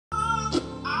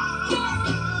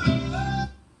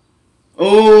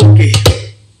Okay,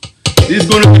 this is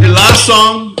going to be the last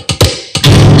song.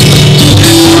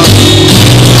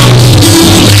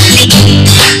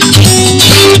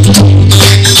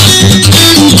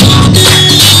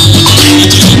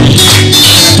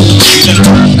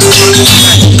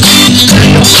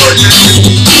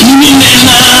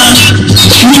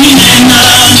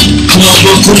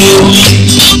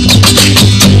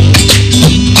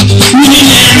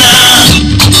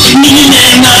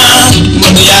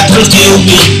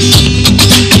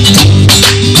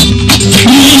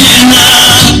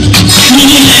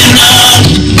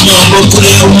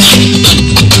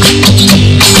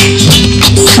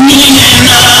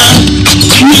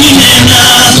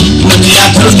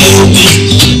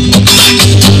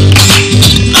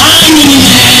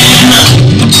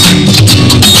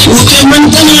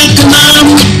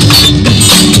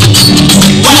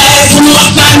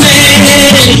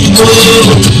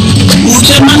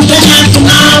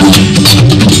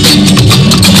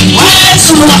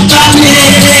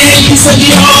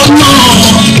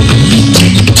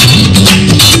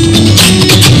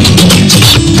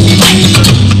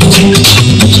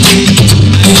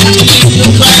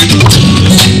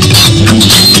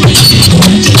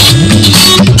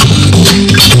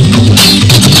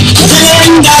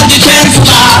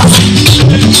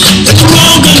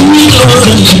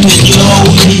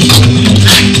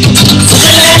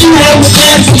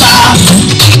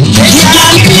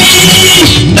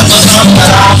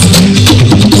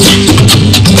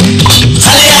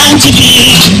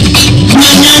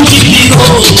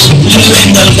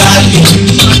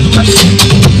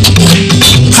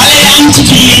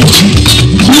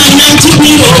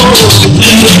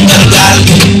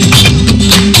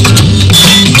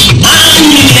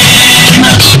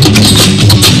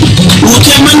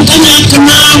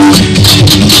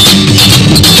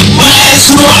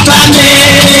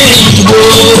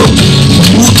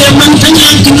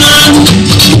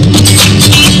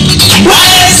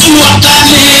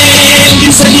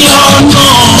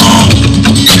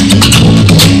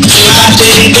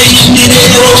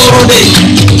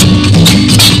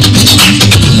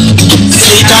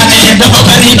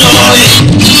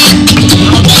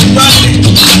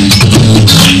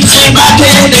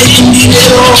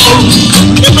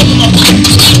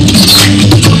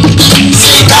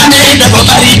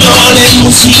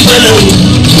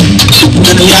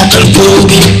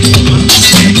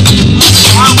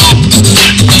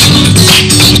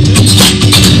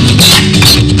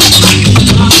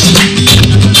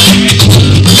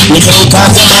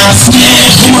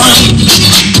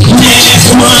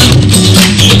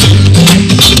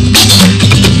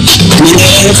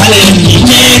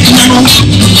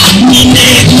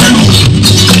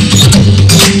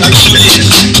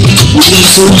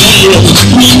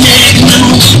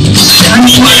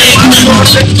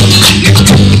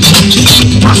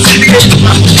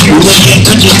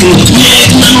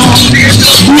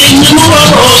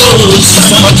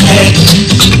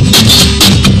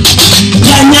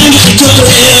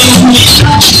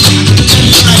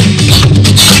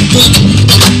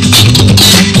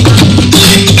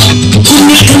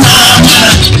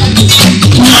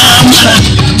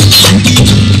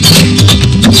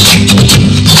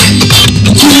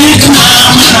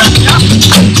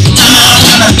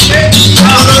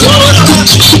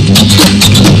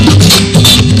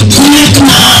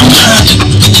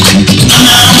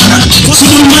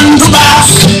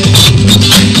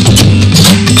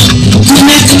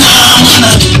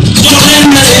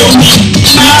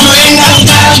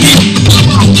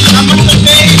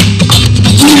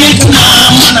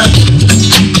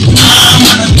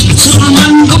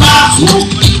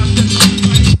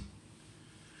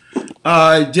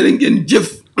 Jërë ngeen jëf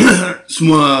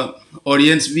suma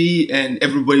audience bi and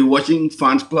everybody watching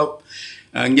fans club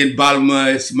ngeen baal ma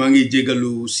maa ngi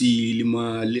jégalu si li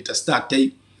ma lita start tey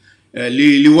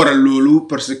li waral loolu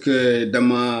parce que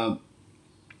dama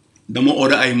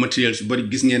order ay materials yu bari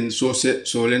gis ngeen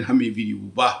soo leen xamee vidéo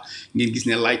bu baax ngeen gis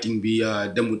ne lighting bi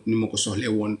demut ni ma ko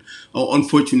soxlee woon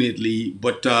unfortunately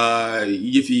but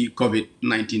yëfi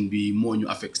COVID-19 bi moo ñu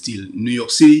affect still New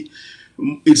York City.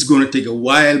 It's going to take a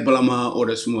while, but I'm going to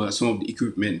order some of the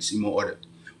equipment, some order.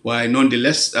 Why,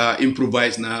 nonetheless,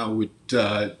 improvise now with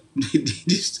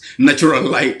this natural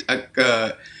light,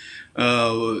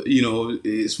 you know,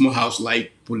 small house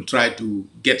light. We'll try to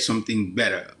get something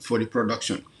better for the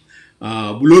production.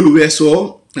 Bulolu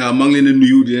weso, manglen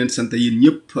nuyu di len sante yeen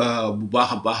ñep bu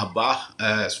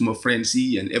baaxa suma friends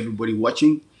and everybody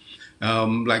watching.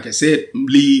 Like I said,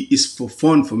 Lee is for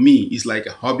fun for me. It's like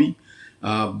a hobby.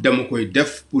 Dama koy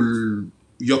def pour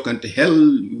yokkante xel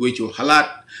wéccoo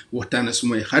xalaat waxtaan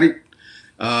sumay xarit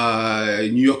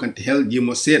New York and hell jéem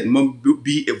a seet ma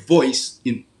be a voice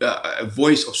in a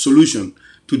voice of solution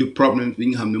to the problems bi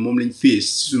nga xam ne moom lañ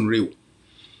face suñu réew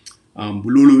bu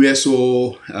loolu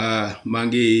weesoo maa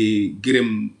ngi gërëm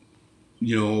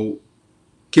you know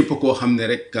képp koo xam ne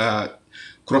rek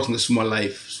cross nga suma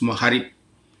life suma xarit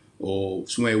o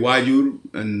sumay waajur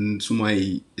and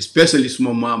sumay especially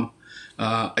suma maam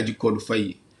Aji Kodu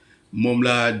Faye moom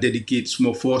la dedicate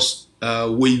suma first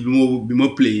woy bi ma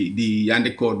play di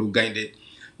Yande Kodu Gaynde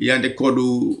Yande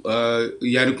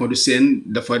Kodu seen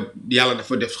yàlla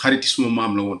dafa def xariti suma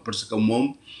maam la woon parce que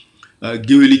moom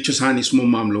géwéli cosaani suma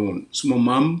maam la woon suma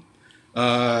maam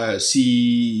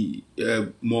si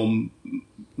moom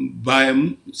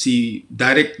baayam si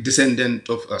direct descendant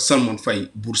of Salmon Faye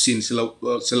Buur Siin si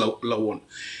la woon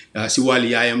si wàllu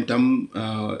yaayam tam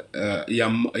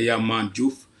Yam Maan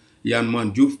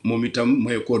Diouf moom itam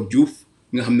Mayakor Diouf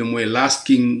nga xam ne mooy last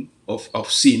king of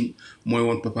Siin mooy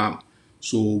woon papaam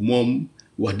so moom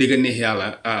wax dëgg neex yàlla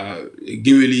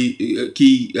géwéli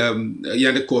kii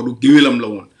Yande Kodu géwélam la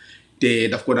woon te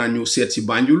daf ko daan ñëw seet si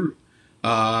Banjul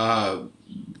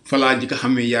falaa ji ka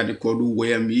xamee Yande Kodu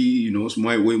woyam yi you know su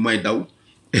may daw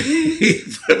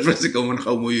parce que man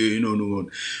xaw ma yooyu noonu woon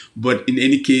but in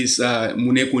any case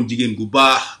mu nekkoon jigéen gu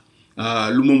baax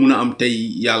lu ma mun a am tey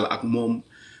yàlla ak moom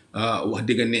wax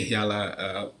dëgg neex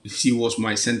yàlla she was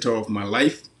my center of my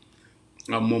life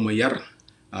moom ma yar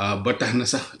ba tax na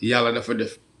sax yàlla dafa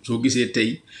def soo gisee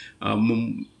tey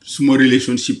moom suma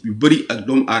relationship yu bëri ak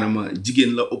doomu aadama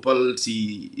jigéen la ëppal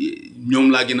si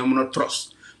ñoom laa gën a mën a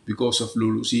trust because of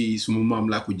loolu si suma maam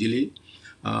laa ko jëlee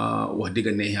wax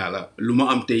dëgg neex yàlla lu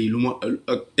ma am tey lu ma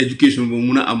ak education bu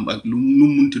mun a am ak lu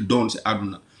munti doon si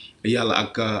àdduna yàlla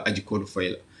ak Aji Kodu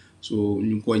Faye la so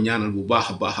ñu ngi koy ñaanal bu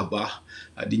baax a baax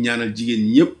di ñaanal jigéen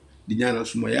ñi ñëpp di ñaanal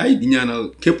suma yaay di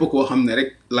ñaanal képp koo xam ne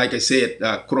rek like I said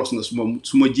cross nga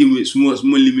suma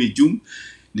limee jum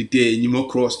di te ñi ma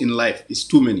cross in life is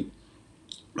too many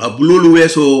bu loolu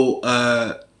weesoo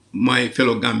my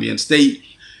fellow Gambians tey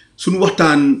suñu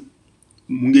waxtaan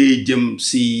mu ngi jëm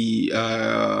si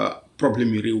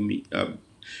problème yi réew mi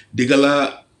dëgg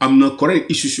la am na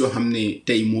correct issues yoo xam ne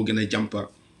tey moo gën a jàmpa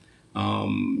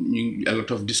a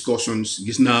lot of discussions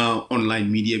gis naa online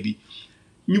media bi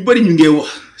ñu bëri ñu ngi wax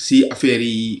si affaire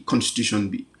yi constitution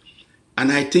bi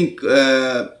and I think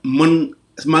man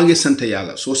maa ngi sant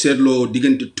yàlla soo seetloo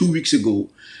diggante 2 weeks ago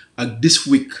ak this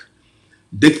week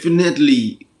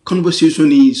definitely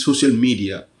conversation yi social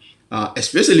media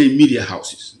especially media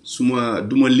houses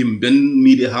duma lim benn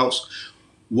media house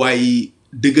waaye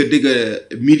dëgg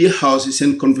media houses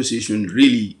seen conversation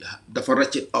really dafa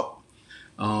ratchet up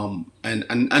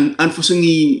and façon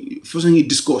yi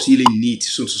discourse yi lañ need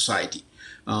sun society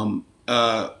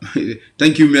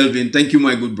thank you Melvin, thank you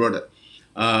my good brother.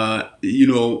 You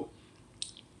know,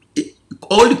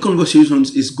 all the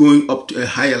conversations is going up to a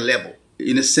higher level.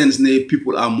 In a sense,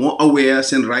 people are more aware of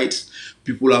their rights.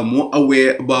 People are more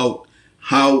aware about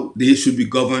how they should be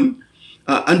governed.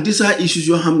 And these are issues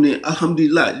you have,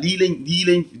 alhamdulillah,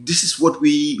 this is what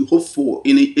we hope for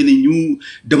in a new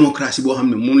democracy we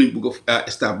have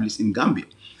established in Gambia.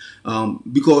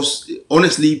 Because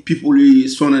honestly, people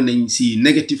see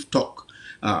negative talk.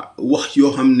 Wax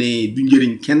yoo xam ne du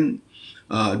njëriñ kenn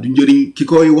du njëriñ ki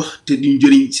koy wax te du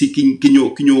njëriñ si ki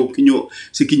ñoo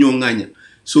ŋaaña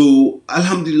so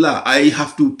alhamdulillah I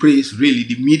have to praise really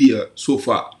the media so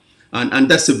far and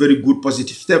that's a very good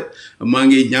positive step maa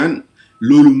ngi ñaan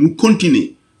loolu mu continuer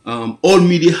all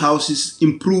media houses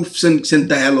improve seen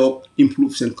dialogue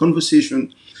improve seen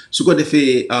conversation su ko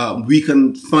defee we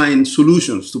can find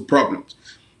solutions to problems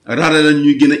rather than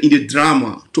ñu gën a indi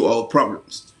drama to our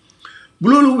problems. bu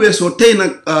loolu weesoo tey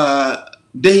nag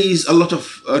there is a lot of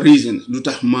reasons lu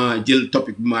tax ma jël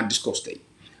topic bi ma discuss tey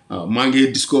maa ngi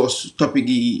discuss topic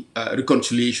yi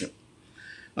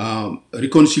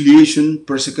reconciliation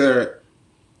parce que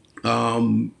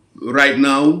right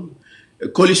now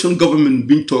coalition government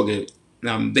biñ toogee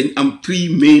dañ am 3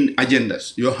 main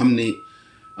agendas yoo xam ne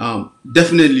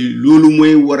definitely loolu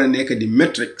mooy war a nekk di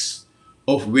metrics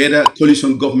of whether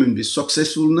coalition government bi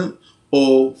successful na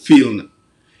or fail na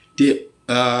te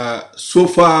so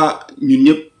far ñun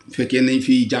ñëpp fekkee nañ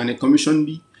fi Jaane commission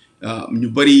bi ñu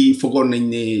bari foogoon nañ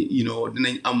ne you know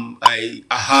dinañ am ay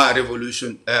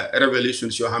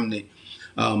revelations yoo xam ne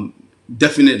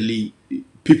definitely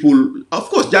people of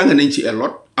course jàng nañ ci a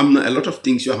lot of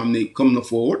things yoo xam ne come na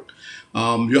forward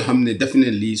yoo xam ne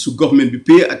definitely su government bi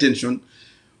pay attention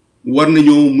war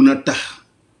nañoo mun a tax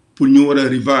pour ñu war a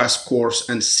reverse course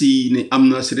and see ne am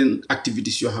na certain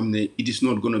activities yoo xam ne it is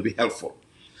not going to be helpful.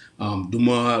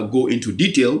 Duma go into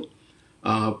detail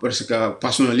Parce que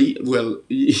personally, well,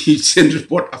 it's in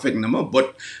report affect number,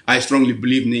 but I strongly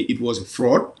believe it was a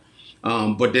fraud.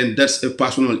 But then that's a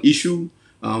personal issue.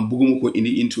 Bugumuko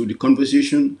into the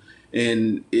conversation,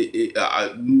 and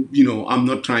I'm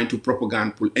not trying to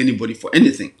propaganda pull anybody for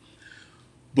anything.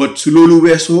 But su loolu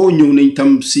weesoo ñëw nañ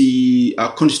tam si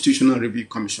constitutional review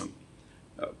commission.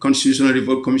 Constitutional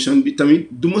review commission bi tamit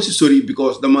du ma si sorry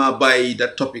because dama bàyyi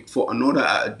that topic for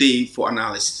another day for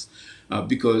analysis.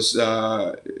 Because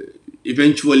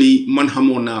eventually man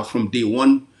xamoon naa from day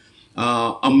one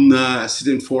am na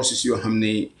certain forces yoo xam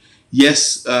ne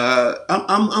yes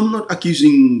I'm not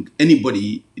accusing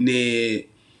anybody ne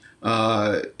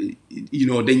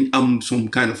dañ am some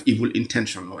kind of evil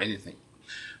intention or anything.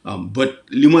 But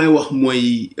li may wax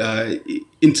mooy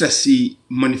interest si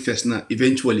manifest na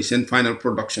eventually seen final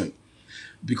production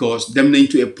because dem nañ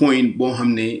to a point boo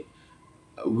xam ne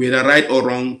whether right or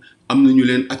wrong am na ñu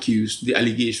leen accuse the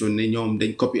allegation ne ñoom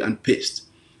dañ copy and paste.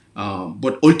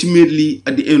 But ultimately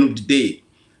at the end of the day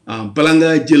bala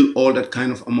nga jël all that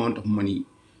kind of amount of money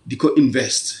di ko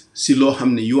invest si loo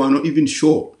xam ne you are not even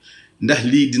sure ndax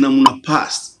lii dina mun a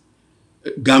pass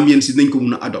Gambians si dañ ko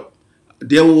mun a adopt.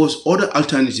 There was other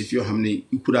alternative yoo xam ne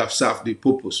you could have served the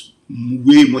purpose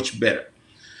way much better.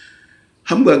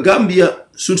 Xam nga Gambia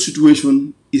suñ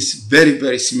situation is very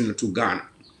very similar to Ghana.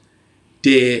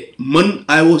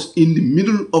 I was in the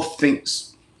middle of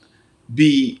things.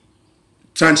 The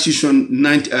transition,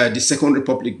 the Second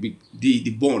Republic, the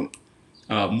born.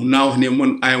 Now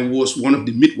I was one of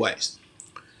the midwives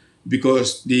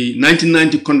because the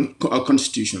 1990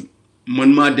 constitution,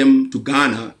 man ma dem to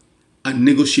Ghana and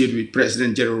negotiate with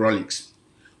President Jerry Rawlings.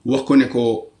 Work on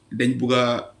dañ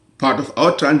buga part of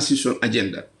our transition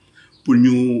agenda pour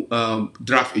ñu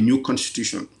draft a new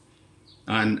constitution.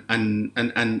 And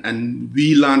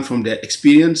we learned from their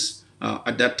experience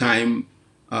at that time,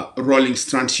 Rawlings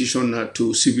transition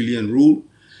to civilian rule.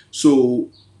 So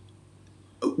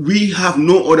we have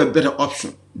no other better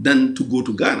option than to go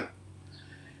to Ghana.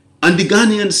 And the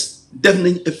Ghanaians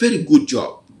definitely a very good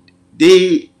job.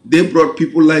 They brought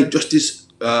people like Justice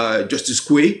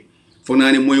Quay, for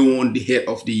Nani Moyewon, the head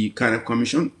of the kind of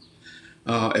commission,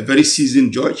 a very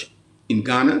seasoned judge in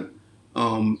Ghana.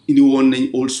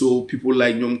 Also people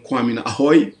like Nyom Kwame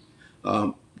Ahoy,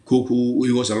 Koku,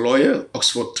 he was a lawyer,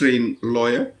 Oxford trained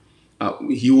lawyer.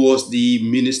 He was the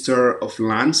Minister of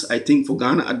Lands, I think, for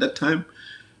Ghana at that time.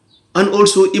 And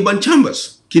also Iban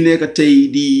Chambers, Kineka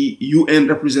the UN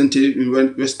representative in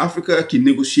West Africa, can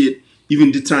negotiate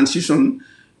even the transition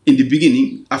in the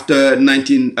beginning after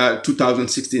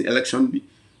 2016 election.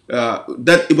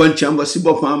 That Iban Chambers,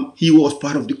 he was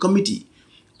part of the committee.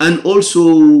 And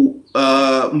also,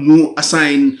 Mu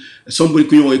assigned somebody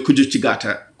Kujo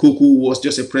Chigata, Koku was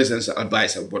just a presidential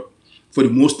advisor, but for the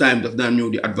most time, they've done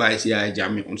the advice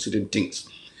Jami on certain things.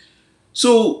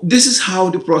 So this is how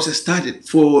the process started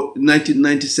for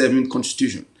 1997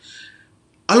 constitution.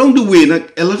 Along the way,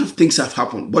 a lot of things have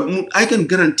happened, but I can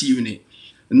guarantee you, the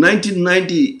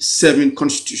 1997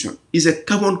 constitution is a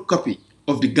carbon copy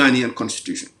of the Ghanaian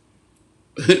constitution.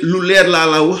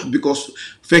 Because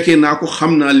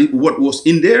what was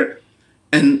in there,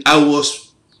 and I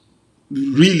was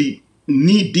really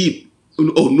knee deep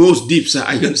or nose deep, so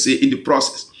I can say, in the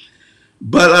process.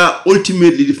 But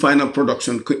ultimately, the final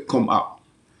production could come out.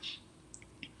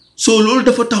 So, lol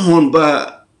dafa taxone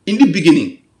ba in the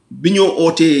beginning, biño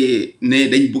oté ne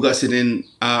dañ buga senen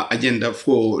agenda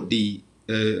for the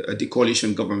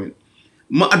coalition government.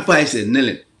 Ma advise ne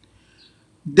len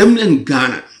dem len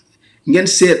Ghana ngeen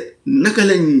seet naka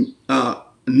lañ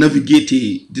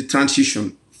navigate the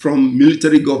transition from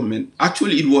military government.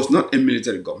 Actually, it was not a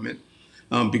military government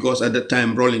because at that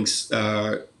time Rawlings,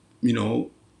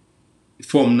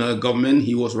 formed a government.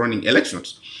 He was running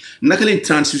elections. Naka lañ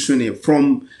transitioning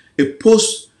from a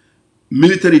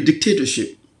post-military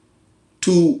dictatorship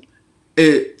to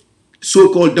a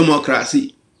so-called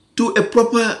democracy to a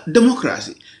proper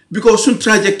democracy, because some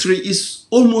trajectory is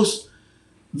almost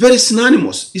very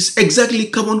synonymous. It's exactly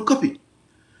carbon copy.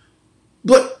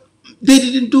 But they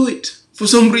didn't do it. For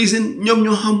some reason, ñom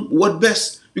ñoo xam what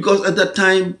best, because at that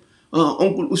time,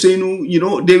 Uncle Usainu,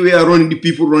 they were running the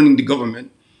people running the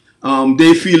government.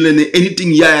 They feel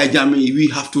anything Yaya Jammeh, we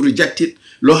have to reject it.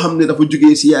 Lo hamne dafa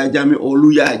jógee si Yaya Jammeh or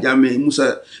lu Yaya Jammeh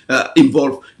Musa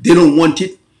involved, they don't want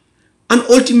it. And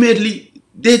ultimately,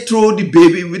 they throw the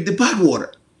baby with the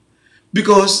bathwater.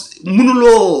 Because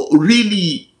Munulo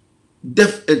really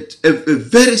def a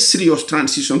very serious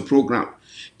transition program.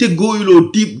 They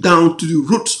go deep down to the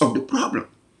roots of the problem.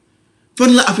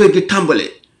 Fan la affaire de tambale.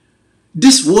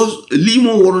 This was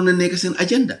Limo Warona Negasen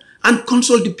agenda. and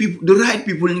consult the people, the right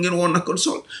people you can want to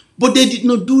consult. But they did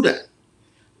not do that.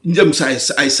 Them I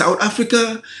South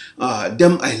Africa,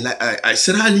 them I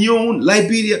Sierra Leone,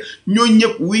 Liberia,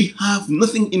 we have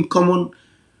nothing in common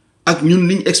ak ñun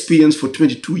liñ experience for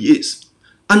 22 years.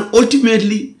 And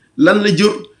ultimately, lan la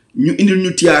jur ñu indil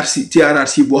ñu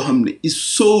TRRC boo xam ne is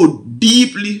so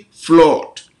deeply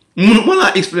flawed. Mënuma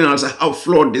laa explain also how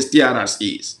flawed this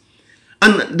TRRC is.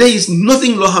 And there is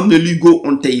nothing loo xam ne luy go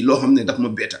on tey loo xam ne daf ma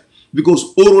better.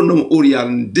 Because oro na ma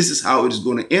orial, this is how it is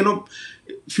going to end up.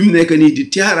 Fi mu nekk nii di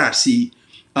TRRC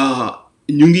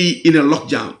ñu ngi in a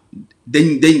lockdown.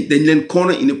 dañ leen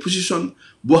corner in a position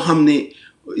boo xam ne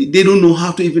they don't know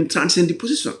how to even transcend the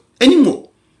position anymore.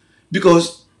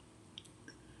 Because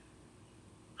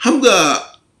xam nga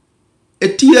a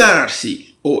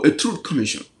TRRC or a truth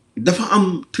commission dafa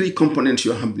am 3 components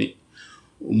yoo xam ne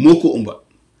moo ko ëmba.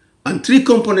 And 3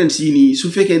 components yi nii su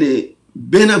fekkee ne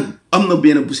am na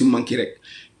benn bu si manqué rek,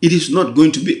 it is not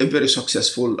going to be a very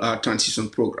successful transition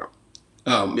program,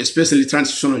 especially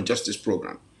transitional justice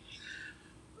program.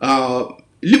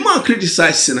 Li ma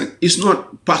criticize nag is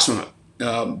not personal,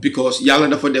 because yàlla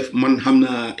dafa def man xam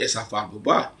na SFR bu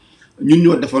baax, ñun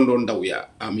ñoo defandoon ndaw yaa,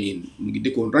 I mean mu ngi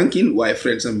dëkkoon ranking waaye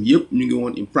friends am yëpp ñu ngi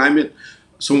woon in primate,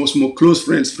 some close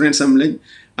friends am lañ,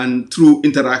 and through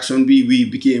interaction we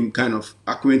became kind of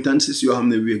acquaintances yoo xam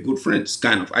ne we are good friends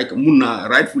kind of. I mun naa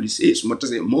rightfully say su ma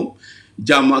tasee moom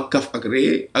jàmm kaf ak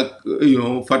ree ak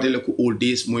fàttale ko old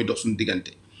days mooy dox suñu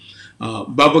diggante.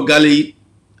 Baba Gale it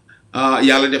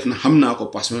yàlla def na xam naa ko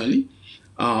personally,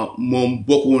 moom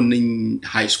bokk woon nañ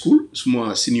high school,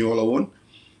 suma senior la woon,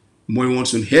 mooy woon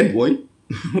suñu head boy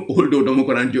although dama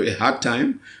ko daan jox a hard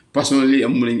time personally.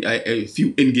 am nañ ay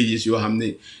few engagements yoo xam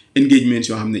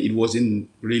ne it wasn't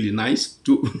really nice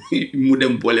to mu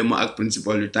dem boole ma ak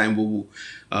principal yu time boobu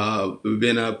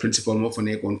benn principal moo fa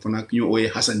nekkoon fa nag ñu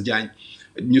ooyee Hassan Diagne,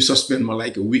 ñu suspend ma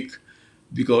like a week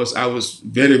because I was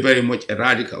very very much a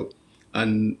radical,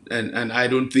 and I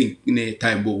don't think ne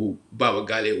time boobu Baba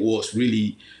Gale was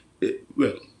really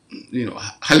well,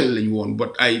 xale lañ woon,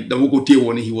 but dama ko téye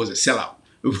woon he was a sellout.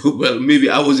 Well, maybe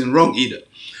I wasn't wrong either.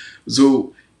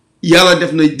 So yàlla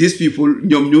def na these people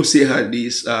ñoom ñoo seexa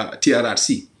this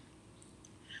TRRC.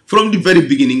 From the very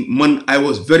beginning, man, I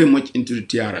was very much into the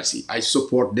TRRC. I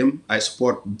support them. I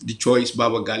support the choice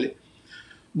Baba Gale.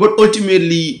 But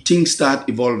ultimately, things start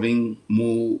evolving,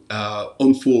 more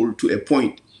unfold to a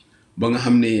point. Ba nga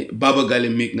xam ne Baba Gale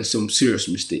make na some serious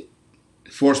mistake.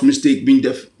 First mistake being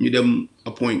def ñu dem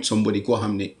appoint somebody koo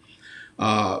xam ne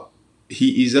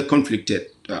he is a conflicted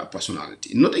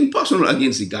personality. Nothing personal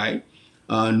against the guy.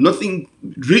 Nothing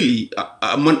really,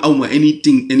 man,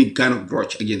 any kind of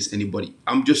grudge against anybody.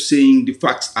 I'm just saying the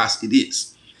facts as it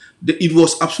is. It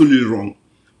was absolutely wrong.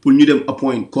 Pour ñu dem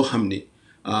appoint koo xam ne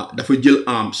dafa jël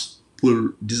arms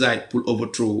pour decide pour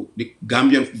overthrow the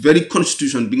Gambian very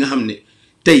constitution bi nga xam ne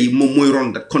tey moom mooy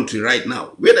run that country right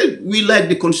now. Whether we like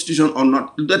the constitution or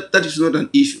not, that is not an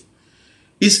issue.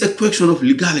 It's a question of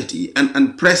legality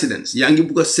and precedence. Yaa ngi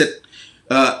bugg a set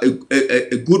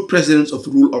a good precedence of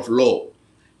rule of law.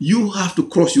 You have to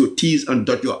cross your T's and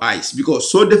dot your I's,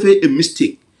 because so defeat a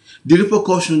mistake, the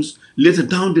repercussions later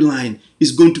down the line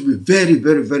is going to be very,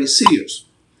 very, very serious.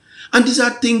 And these are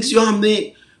things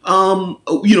we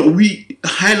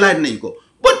highlight Nenko,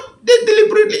 but they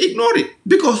deliberately ignore it.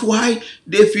 Because why?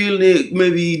 They feel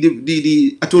maybe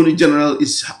the Attorney General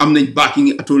is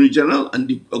backing Attorney General and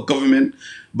the government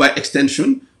by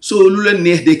extension. So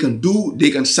they can do, they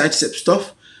can sidestep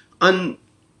stuff, and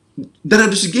there are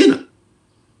this again.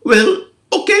 Well,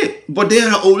 okay, but there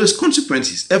are always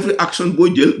consequences. Every action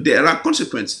there are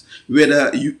consequences. Whether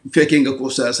you faking a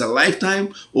course as a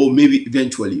lifetime or maybe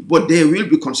eventually, but there will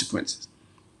be consequences.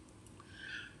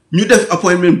 New def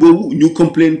appointment bobu, new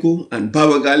complaint ko, and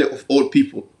Baba Gale of all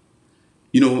people,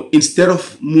 instead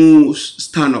of mu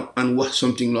stand up and watch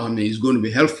something is going to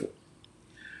be helpful,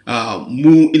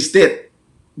 mu instead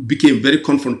became very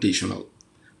confrontational.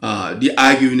 The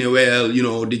arguing,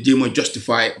 the Jima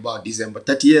justify about December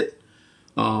 30th.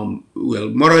 Well,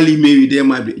 morally, maybe there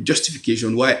might be a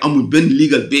justification why I'm been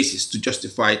legal basis to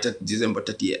justify that December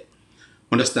 30th.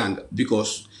 Understand?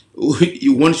 Because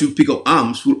once you pick up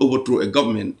arms to overthrow a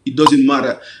government, it doesn't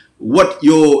matter what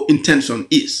your intention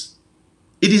is.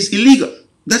 It is illegal.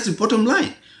 That's the bottom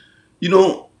line.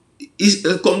 You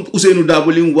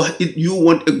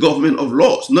want a government of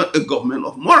laws, not a government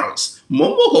of morals.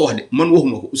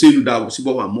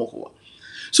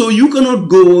 So you cannot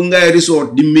go and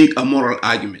resort to make a moral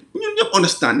argument. You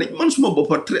understand?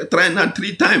 Try now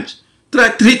 3 times. Try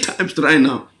 3 times. Try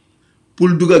now.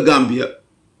 Pull Duga Gambia.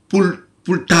 Pull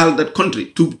tell that country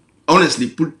to honestly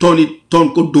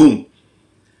turn ko dome.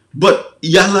 But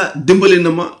yàlla dimbale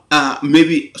na ma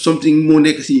maybe something moo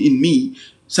nekk si in me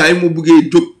saa yi mu buggee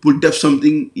jóg pour def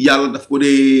something yàlla daf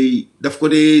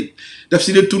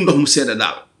si dee tur ndox mu sedda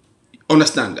daal.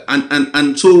 Understand nga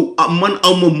and so man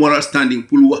awma moral standing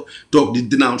pour wax toog di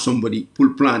denounce somebody pour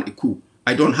plan a coup.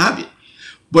 I don't have it.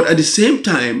 But at the same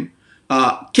time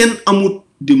kenn amut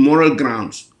the moral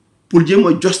grounds pour jéem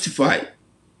a justify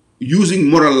using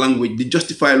moral language di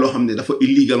justify loo xam ne dafa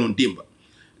illegal on démba.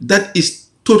 That is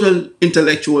total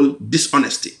intellectual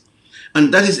dishonesty.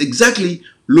 And that is exactly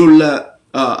loolu la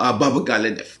Baba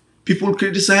Gale def. People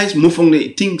criticize mu foog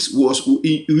ne things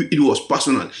it was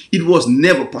personal. It was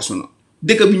never personal.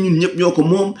 Dëkk bi ñun ñëpp ñoo ko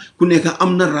moom ku nekk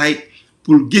am na right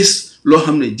pour gis loo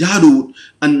xam ne jaaduwut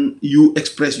and you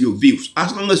express your views.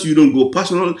 As long as you don't go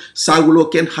personal,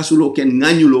 saaguloo kenn xasuloo kenn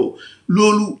ŋaañuloo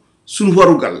loolu suñu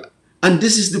warugal la. And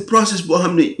this is the process boo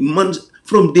xam ne man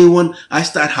from day one I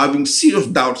start having serious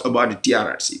doubts about the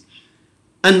TRRC.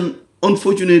 And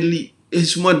unfortunately,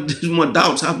 my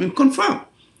doubts have been confirmed.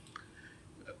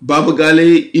 Baba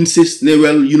Gale insists,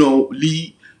 well, you know,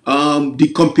 Lee, they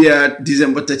compared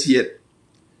December 30th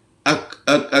ak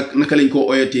naka lañ ko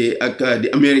oyatee ak the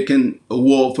American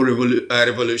War for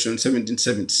Revolution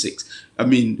 1776. I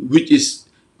mean, which is,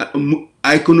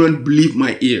 I could not believe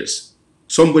my ears.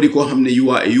 Somebody call him,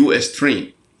 you are a US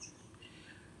trained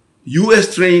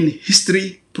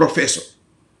history professor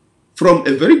from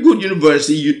a very good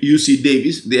university, UC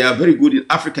Davis. They are very good in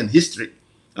African history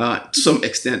to some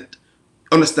extent.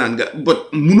 Understand,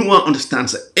 but munuma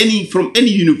understands from any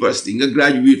university nga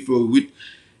graduate with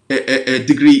a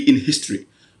degree in history.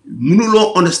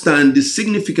 Munulo understand the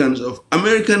significance of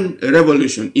American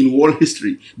Revolution in world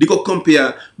history. They could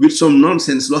compare with some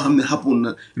nonsense lo hamne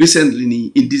happened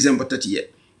recently in December 30th.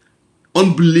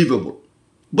 Unbelievable.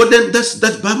 But then that's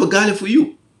Baba Gale for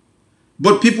you.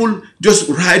 But people just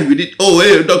ride with it. Oh,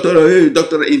 hey,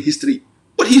 doctor in history.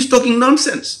 But he's talking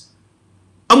nonsense.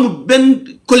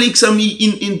 Ben colleagues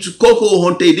in Koko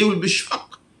Honte, they will be shocked.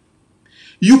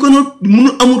 You cannot,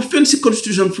 amul fancy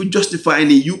constitution for justifying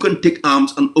it. You can take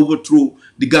arms and overthrow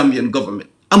the Gambian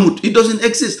government. Amut, it doesn't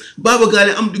exist. Baba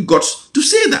Gale, I'm the guts to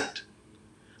say that.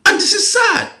 And this is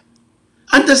sad.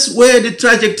 And that's where the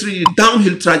trajectory,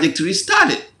 downhill trajectory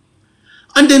started.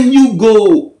 And then you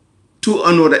go to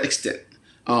another extent.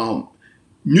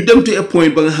 You them to a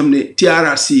point where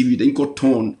TRRC then got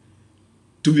torn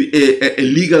to be a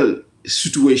legal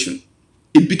situation.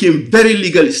 It became very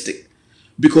legalistic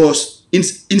because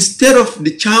instead of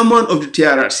the chairman of the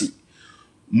TRRC,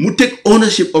 mu take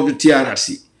ownership of the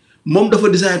TRRC, mom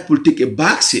dafa decide to take a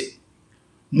back seat.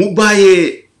 Mu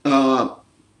baye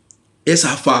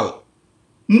Essa Fall.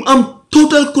 Mu am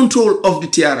total control of the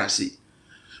TRRC,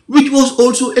 which was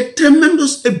also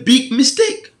a big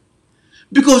mistake.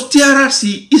 Because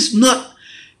TRRC is not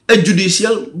a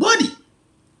judicial body.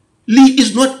 Lee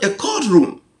is not a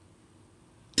courtroom.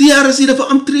 TRRC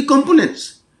have three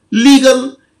components: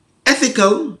 legal,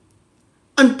 ethical,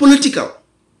 and political.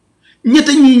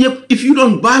 If you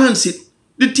don't balance it,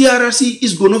 the TRRC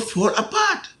is going to fall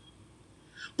apart.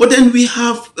 But then we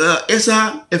have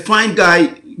Essa, a fine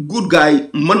guy, good guy,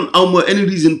 man, any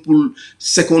reason to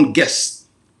second guess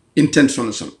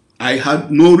intentions. I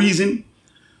had no reason.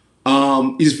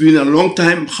 It's been a long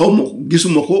time.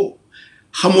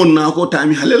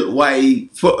 Why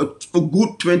for a good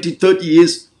 20-30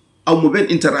 years I'm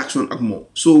interaction ak mo.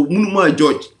 So munuma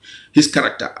judge his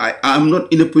character. I am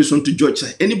not in a position to judge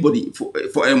anybody for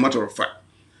a matter of fact.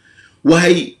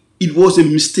 Why it was a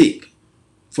mistake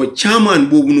for chairman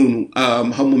Bobu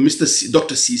Mr.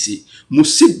 Dr. CC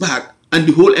must sit back and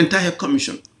the whole entire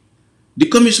commission. The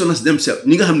commissioners themselves,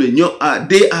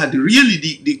 they are really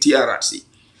the TRRC.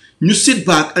 You sit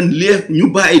back and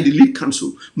you buy the lead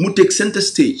counsel, you take center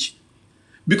stage.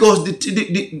 Because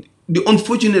the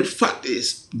unfortunate fact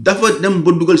is, dafa dem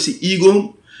bodugal si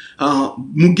ego,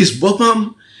 mugis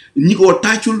bopam, niko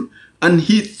tachul, and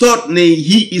he thought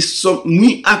he is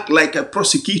we act like a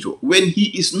prosecutor when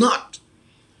he is not.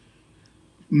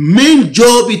 Main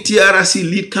job in TRRC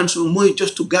lead counsel more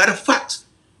just to gather facts.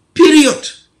 Period.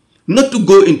 Not to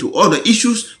go into other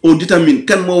issues or determine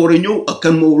can more renew or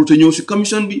can more renew the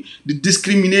commission be the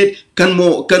discriminate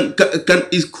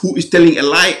who is telling a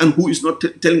lie and who is not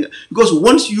telling, because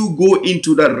once you go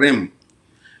into that realm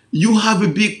you have a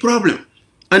big problem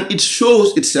and it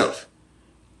shows itself.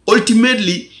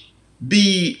 Ultimately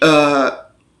the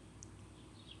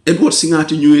Edward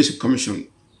Singati New Year's Commission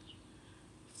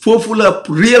for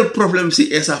real problems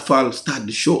the SFL start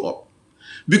to show up,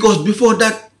 because before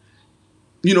that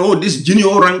you know, these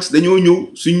junior ranks, they know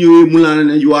you,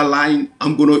 you are lying.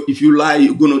 If you lie,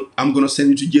 I'm gonna send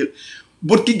you to jail.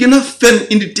 But ki gonna fen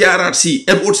in the TRRC,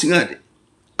 Ebou Singate,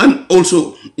 and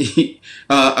also,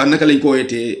 naka lañ ko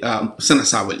wété Sana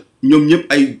Sabali. Ñom ñep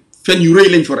ay fen yu reuy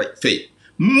lañ fa fay.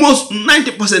 Most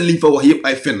 90% liñ fa wax yep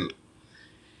ay fen.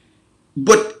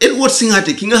 But Edward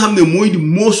Singate, ki nga xamne moy the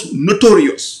most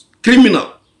notorious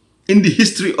criminal in the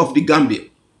history of the Gambia.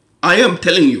 I am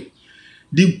telling you,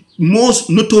 the most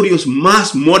notorious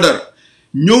mass murderer,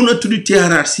 ñëw to the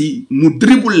TRRC, mu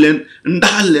dribble len,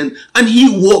 ndaxal len, and he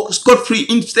walked scot-free.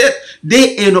 Instead,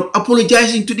 they end up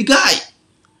apologizing to the guy.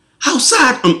 How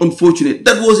sad and unfortunate.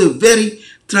 That was a very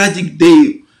tragic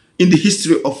day in the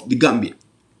history of the Gambia.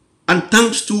 And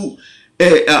thanks to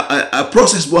a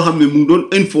process boo xam ne mu doon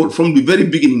unfold from the very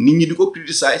beginning, nit ñi di ko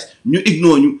criticize, ñu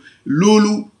ignore ñu,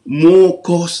 loolu moo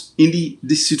cause indi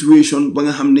this situation ba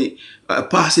nga xam ne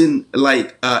person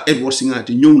like Edward Singate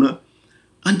ñëw na,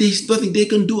 and there is nothing they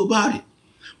can do about it.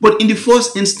 But in the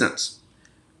first instance,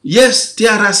 yes,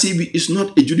 TRRCB is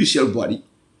not a judicial body,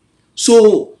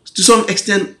 so to some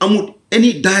extent amut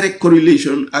any direct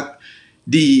correlation at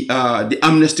the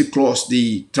amnesty clause,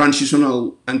 the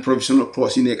transitional and provisional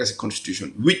clause in the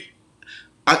constitution, which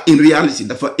in reality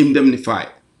dafa indemnify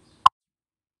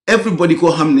everybody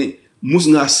ko hamne mus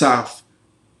nga serve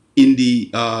in the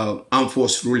Armed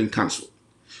Force Ruling Council.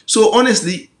 So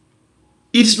honestly,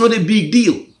 it's not a big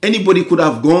deal. Anybody could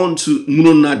have gone to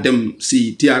munona dem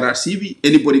si TRRCB,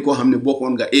 anybody ko hamne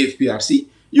bokon nga AFPRC,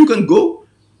 you can go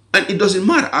and it doesn't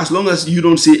matter as long as you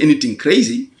don't say anything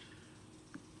crazy.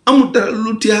 Amut dara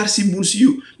lu TRRC bun si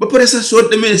you. But pare sa so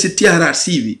demé si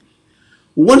TRRCB,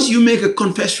 once you make a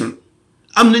confession,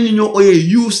 am nañu ñoo oye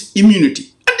use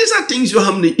immunity. And these are things you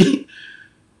hamne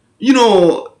you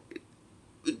know,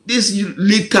 this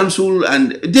lead council,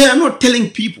 and they are not telling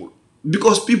people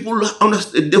because people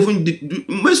understand. The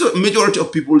majority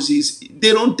of people see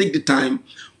they don't take the time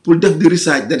to do the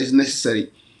research that is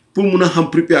necessary.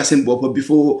 Prepare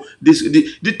before this.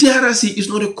 The TRRC is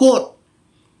not a court.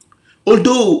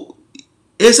 Although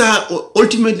ESA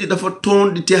ultimately therefore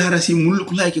turned the TRRC mu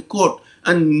look like a court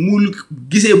and mu look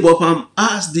gise bopam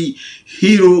as the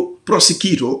hero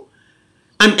prosecutor,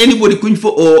 and anybody kuñ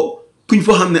fo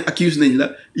xamne accuse nañ la,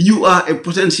 you are a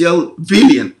potential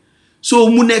villain. So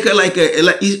mu nek like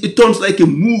it turns like a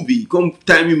movie, comme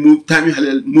time you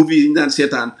halal movie nan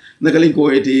setan naka lañ ko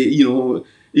wété, you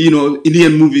know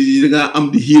Indian movies, I'm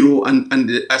the hero and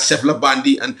the Sefla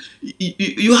Bandi, and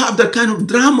you have that kind of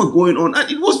drama going on,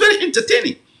 and it was very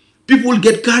entertaining. People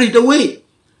get carried away.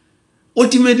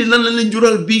 Ultimately,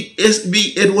 jural big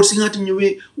SB Edward Singate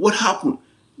ñëwé, what happened?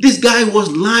 This guy was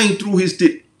lying through his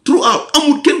teeth throughout.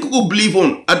 Amul ken ko believe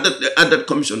on at that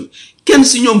commission. Ken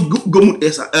si ñom gëmut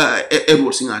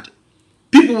Edward Singate.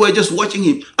 People were just watching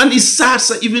him, and it's sad.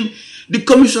 Even the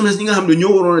commissioners ñi nga xam ne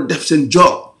ñoo waroon a def seen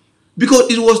job,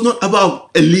 because it was not about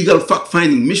a legal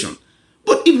fact-finding mission,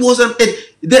 but it was an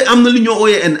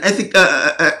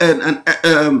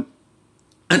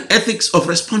ethics of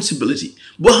responsibility.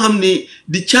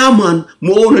 The chairman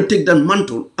more want to take that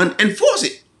mantle and enforce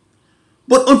it.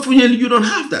 But unfortunately, you don't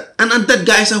have that. And that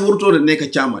guys are to make a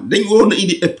chairman. Then you want to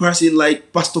need a person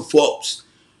like Pastor Forbes.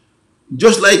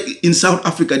 Just like in South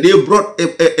Africa, they brought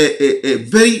a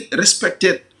very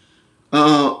respected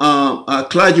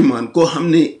clergyman ko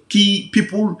hamne ki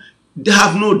people, they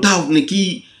have no doubt ne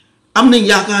ki amne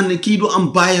yaakaar ne ki do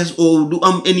am bias or do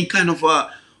am any kind of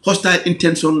hostile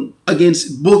intention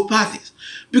against both parties,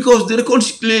 because the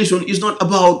reconciliation is not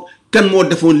about can more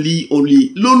definitely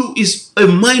only lolu is a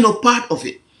minor part of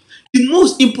it. The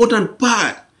most important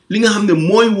part li nga xamne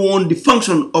moy won the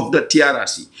function of the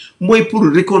TRRC moy pour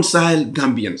reconcile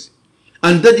Gambians,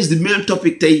 and that is the main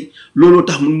topic tay lolu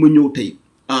tax mun ma ñew tay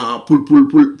pour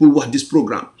wax this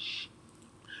programme.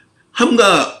 Xam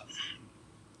nga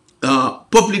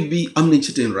public bi am nañ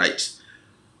certain rights,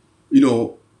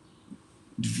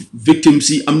 victims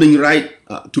yi am nañ right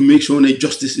to make sure that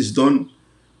justice is done,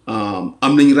 am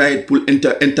nañ right pour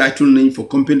entitle nañ for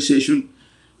compensation,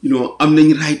 am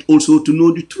nañ right also to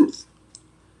know the truth.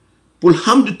 Pour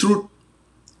xam the truth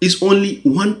is only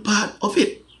one part of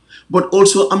it, but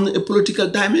also am na a political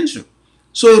dimension.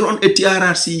 So you run a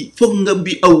TRRC, for nga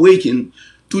be awakened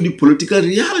to the political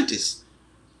realities.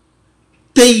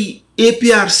 Tay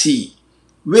APRC,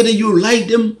 whether you like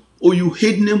them or you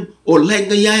hate them, or like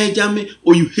the Yaya Jammeh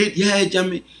or you hate Yaya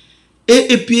Jammeh,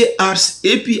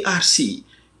 APRC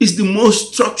is the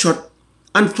most structured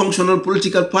and functional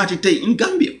political party in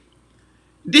Gambia.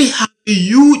 They have a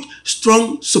huge,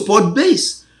 strong support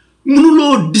base.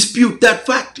 Munulo dispute that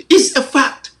fact. It's a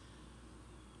fact.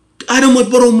 And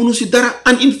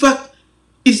in fact,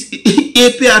 is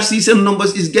APRC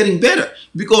numbers is getting better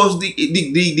because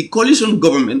the coalition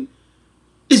government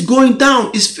is going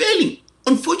down, is failing.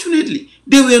 Unfortunately,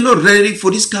 they were not ready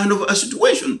for this kind of a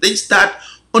situation. They start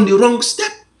on the wrong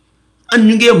step, and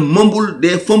you get mumbled.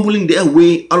 They're fumbling their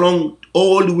way along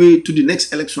all the way to the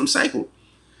next election cycle.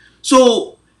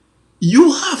 So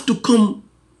you have to come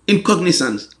in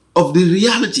cognizance of the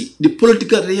reality, the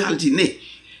political reality. Ne,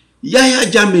 Yaya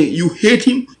Jammeh, you hate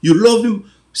him, you love him,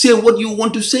 say what you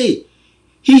want to say.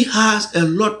 He has a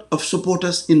lot of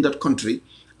supporters in that country.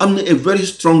 I'm a very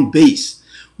strong base.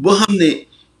 But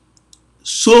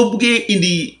so in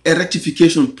the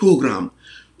rectification program,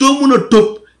 don't want to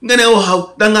top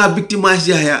how danga victimize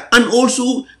Yaya. And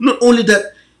also, not only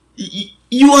that,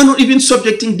 you are not even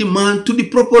subjecting the man to the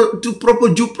proper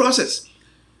due process.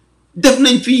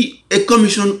 Definitely a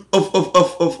commission of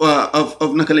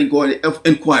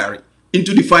inquiry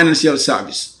into the financial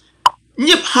service.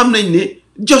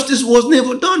 Justice was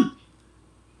never done.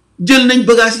 Jël nañ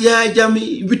bagage Yaya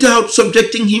Jammeh without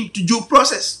subjecting him to due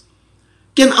process.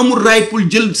 Ken amul right pour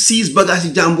jël seize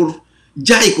bagage jàmbur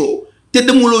jaay ko te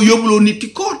demuloo yóbbuloo nit ki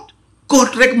court.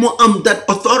 Court rek moo am that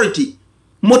authority.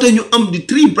 Moo tax ñu am the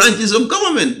three branches of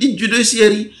government, the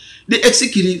judiciary, the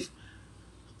executive,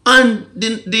 and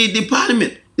the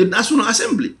parliament, the National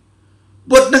Assembly.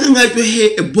 But naka nga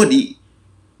joxe a body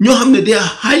ñoo xam ne they are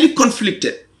highly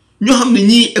conflicted. ñoo xam ne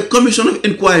ñii a commission of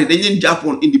inquiry dañ leen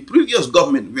jàppoon in the previous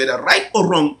government, whether right or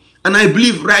wrong, and I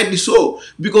believe rightly so,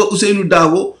 because Ousainou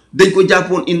Darboe dañ ko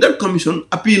jàppoon in that commission,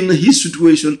 appeal na his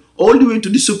situation all the way to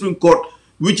the Supreme Court,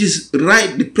 which is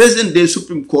right, the present day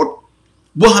Supreme Court,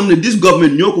 boo xam ne this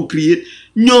government ñoo ko create.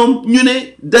 ñoom ñu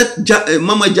ne that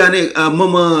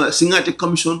Mama Singate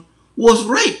commission was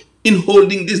right in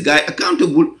holding this guy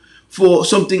accountable for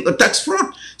something, a tax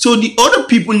fraud. So the other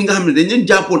people ñi nga xam ne dañ leen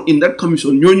jàppoon in that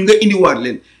commission ñooñu nga indiwaat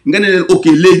leen nga ne leen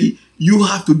okay léegi you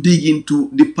have to dig into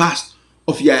the past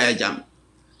of Yaya Jammeh.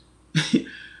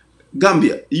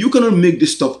 Gambia, you cannot make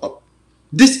this stuff up.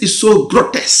 This is so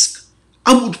grotesque.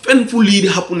 Amul fenn fu lii di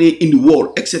happening in the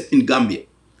world except in Gambia.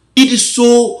 It is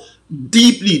so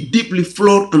deeply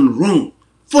flawed and wrong,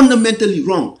 fundamentally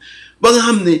wrong. Ba nga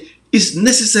xam ne it's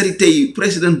necessary tey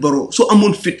President Barrow so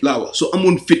amoon fit laa wax, so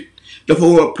amoon fit dafa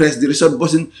war a press the reset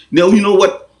button. Now you know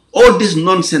what? All this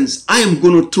nonsense, I am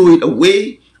going to throw it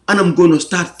away and I'm going to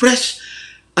start fresh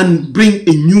and build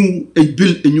a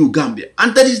new Gambia.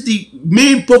 And that is the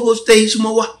main purpose tey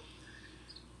suma wax.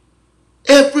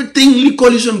 Everything the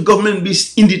coalition government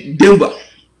is in the Denver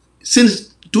since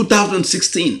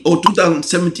 2016 or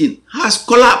 2017 has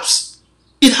collapsed.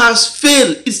 It has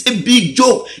failed. It's a big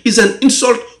joke. It's an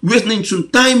insult, wasting some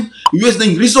time,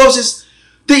 wasting resources.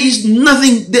 There is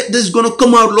nothing that's going to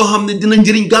come out of the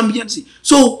Nigerian Gambians.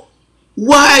 So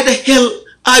why the hell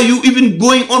are you even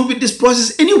going on with this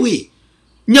process anyway?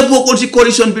 Nyaboko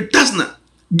coalition with Tasna.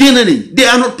 They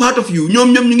are not part of you.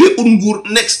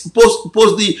 Next post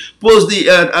the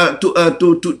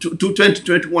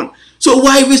 2021. So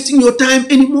why wasting your time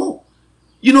anymore?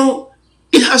 You know,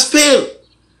 it has failed.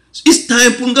 It's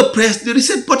time to press the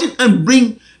reset button and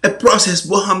bring a process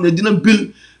boham they didn't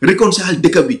build reconcile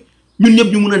dekabi.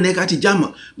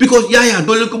 Because Yaya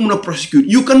don't prosecute.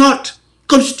 You cannot.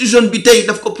 Constitution be taken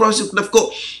daf prosecute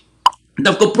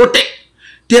daf protect.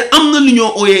 There am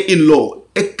no in law.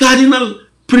 A cardinal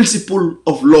principle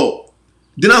of law.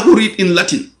 Dina ko read in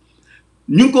Latin.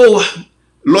 Ñu ko wax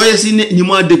lawyers yi ñi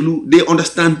ma déglu they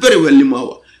understand very well li ma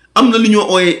wax. Am na lu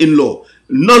ñoo in law.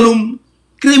 Nolum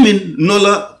crimin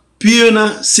nola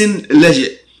piena sin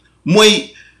lege.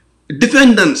 Moy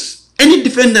defendants, any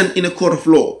defendant in a court of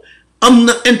law, am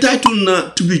na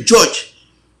entitled to be judged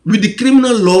with the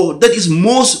criminal law that is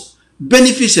most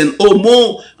beneficent or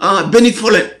more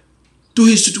benevolent to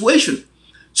his situation.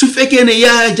 Su fekkee ne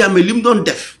Yaya Jammeh lim doon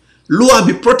def loi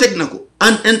bi protect nako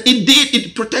and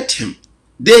it protect him.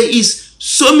 There is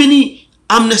so many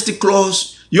amnesty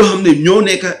clause yoo xam ne ñoo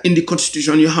nekk in the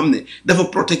constitution yoo xam ne dafa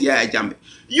protect Yaya Jammeh.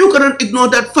 You cannot ignore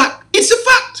that fact. It's a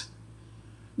fact.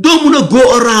 Don't wanna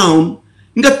go around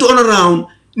nga turn around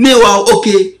ne waaw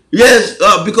okay yes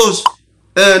because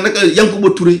Yankuba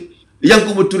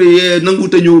Touré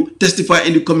nanguta ñëw testify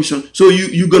in the commission so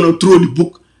you gonna throw the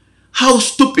book. How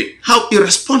stupid, how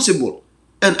irresponsible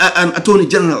an attorney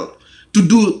general to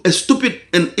do a stupid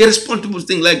and irresponsible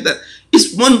thing like that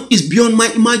is beyond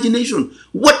my imagination.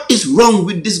 What is wrong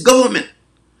with this government?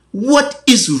 What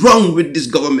is wrong with this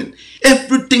government?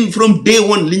 Everything from day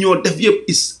one, Linyo Deviep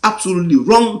is absolutely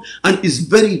wrong and is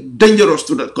very dangerous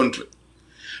to that country.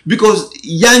 Because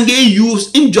Yange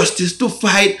used injustice to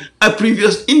fight a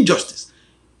previous injustice.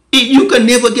 You can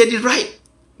never get it right.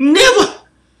 Never.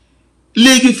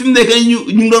 léegi fi mu nekk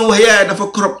ñu doon wax Yaya dafa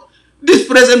corrupt. This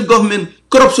present government,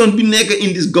 corruption bi nekk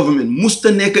in this government musta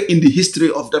nekk in the history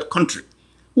of that country.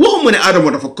 Waxuma ne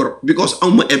Adama dafa corrupt because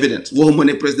amuma evidence. Waxuma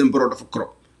ne President Barrow dafa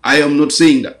corrupt. I am not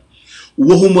saying that.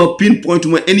 Waxuma pinpoint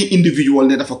to any individual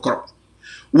ne dafa corrupt.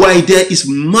 Why there is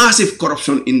massive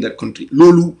corruption in that country.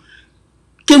 Lolu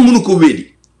ken mënu ko wédi.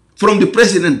 From the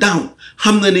president down,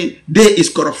 xam na ne there is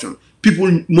corruption.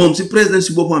 People moom si president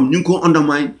si boppam ñu ngi ko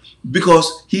undermine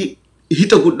because he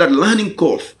hit a good that learning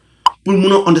curve pour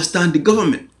mun a understand the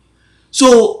government.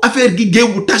 So affaire gi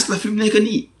géew bu tas la fi mu nekk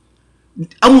nii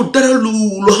amul dara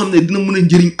loo xam ne dina mën a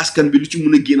njëriñ askan bi lu ci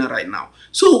mën a génn right now.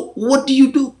 So what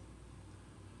do?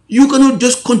 You cannot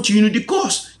just continue the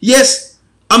course. Yes,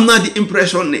 am naa the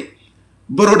impression ne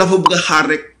Barrow dafa bëgg a xaar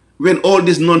rek when all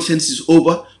this nonsense is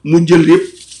over mu jël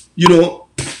lépp you know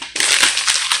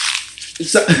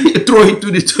throw it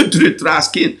to the trash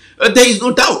can. There is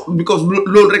no doubt because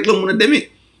loolu rek la mën a demee.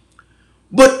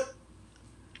 But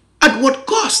at what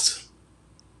cost?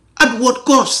 At what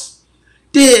cost?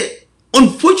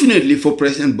 Unfortunately for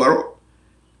President Barrow,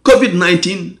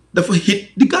 COVID-19 dafa hit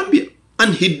the Gambia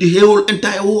and hit the whole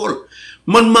entire world.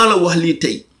 Man mala wax lii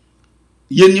tey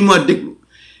yéen ñi ma déglu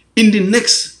in the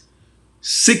next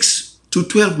 6 to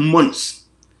 12 months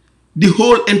the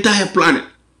whole entire planet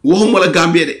waxuma la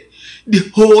Gambia de the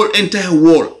whole entire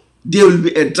world there will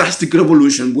be a drastic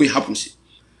revolution buy happen si.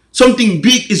 Something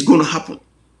big is going to happen.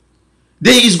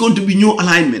 There is going to be new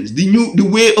alignments. The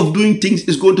way of doing things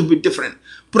is going to be different.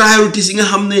 Priorities in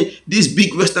these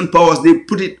big Western powers they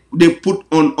put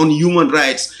on human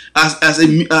rights as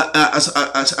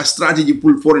a strategy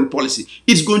for foreign policy.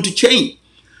 It's going to change.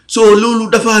 So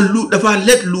Lulu dafa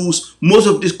let loose most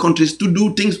of these countries to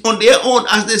do things on their own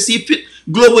as they see fit.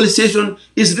 Globalization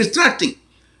is retracting.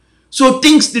 So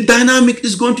the dynamic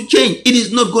is going to change. It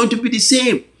is not going to be the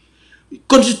same.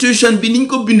 Constitution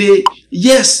bininko bine,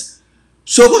 yes.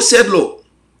 So go settle.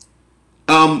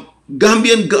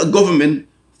 Gambian government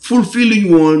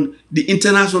fulfilling the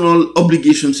international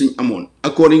obligations in Amon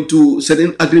according to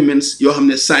certain agreements you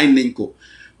have signed nenko.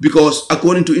 Because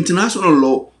according to international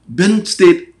law, Ben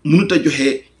state munuta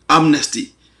johe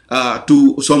amnesty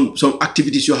to some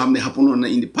activities you have happened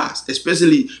in the past,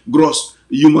 especially gross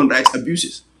human rights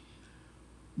abuses.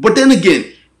 But then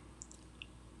again,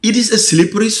 it is a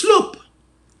slippery slope.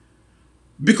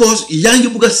 Because Yangi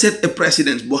Buga set a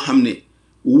precedent,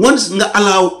 once nga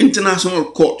allow international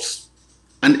courts,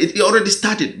 and it already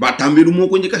started, but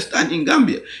start in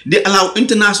Gambia, they allow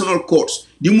international courts,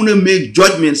 they want to make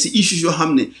judgments, issues you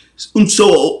have,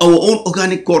 so our own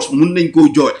organic courts wouldn't go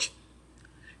judge.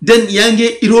 Then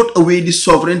Yangi erode away the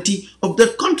sovereignty of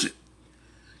that country.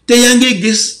 The Yangi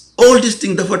gets all these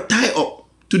things that were tied up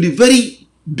to the very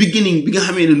beginning,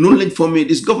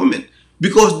 this government.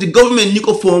 Because the government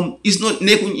Nico form is not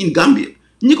in Gambia.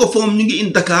 Nico form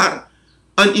in Dakar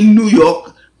and in New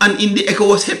York and in the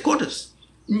ECOWAS headquarters.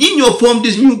 Nino form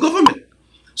this new government.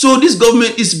 So this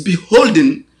government is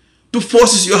beholden to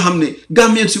forces your hamne.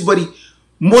 Gambian subari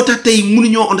mota tay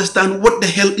munyo understand what the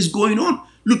hell is going on.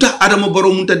 Luta Adama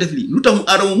Barrow munta defli. Luta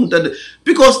Adama munta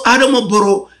because Adama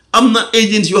Barrow amna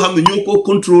agents you have no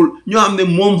control. You have the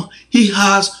mom. He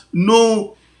has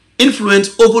no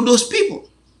influence over those people.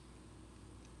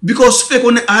 Because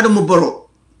Fekone Adama Barrow,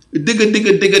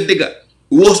 digga,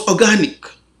 was organic,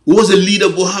 was a leader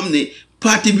Bohamne,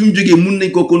 party bimjuge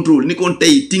munne ko control, nikon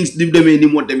tay things dibdeme ni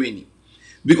mo demeni.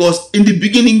 Because in the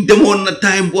beginning, demon na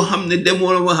time Bohamne,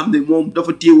 mom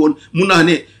dafa tiwon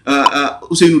munane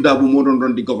Usainu Dabu modern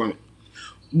run the government.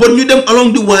 But you them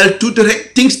along the while to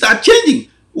direct things start changing.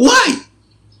 Why?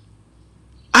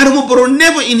 Adama Barrow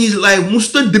never in his life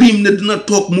musta dream na dina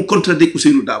talk mu contradict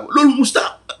Usainu Dabu. Lol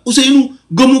musta Usainu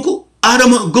Gomuko,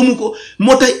 Adama Gomuko,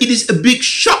 Mota, it is a big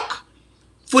shock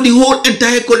for the whole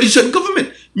entire coalition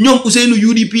government. Nyom Usainu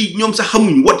UDP, Nyom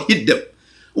Sahamun, what hit them?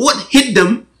 What hit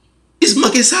them is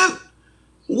Macky Sall.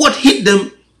 What hit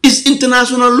them is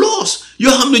international laws. You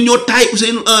have no tie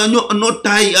Usainu, no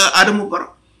tie Adama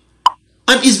Barrow.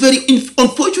 And it's very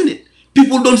unfortunate.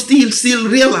 People don't still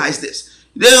realize this.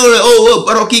 They are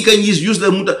Barrow can use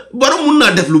the muta. Barrow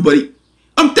munna def lu bari.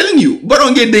 I'm telling you, Barrow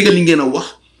nge degal li ngena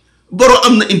wax. Barrow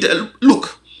amna intel.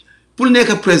 Look,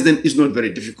 Pulneka president is not very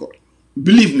difficult.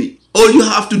 Believe me, all you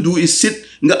have to do is sit,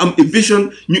 nga am a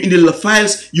vision, you in the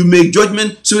files, you make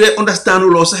judgment, so they understand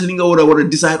what I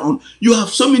decide on. You have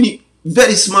so many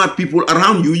very smart people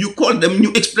around you. You call them,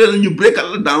 you explain, and you break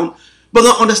it down.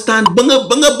 Banga understand,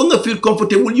 banga feel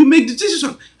comfortable. You make the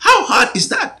decision. How hard is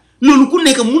that? You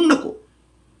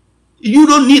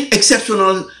don't need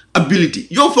exceptional ability.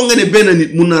 You're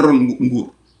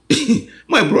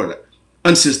My brother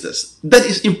and sisters, that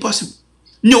is impossible.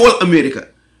 ñëwal America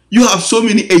you have so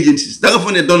many agencies da nga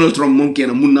fa ne Donald Trump moom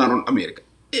kenn mun naa roon America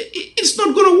it's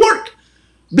not gonna work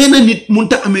benn nit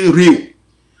munta amee réew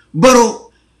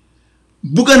Barrow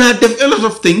bugga naa def a lot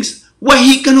of things why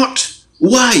he cannot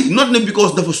why not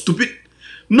because dafa stupid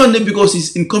not because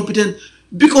he's incompetent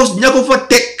because ña ko fa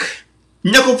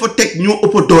teg ñoo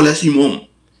ëpp doole si moom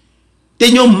te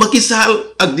ñoom Macky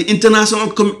Sall ak the international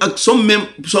ak some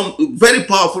very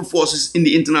powerful forces in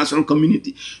the international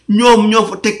community ñoom ñoo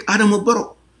fa teg Adama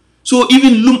Barrow so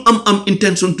even lum am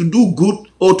intention to do good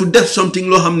or to def something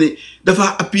loo xam ne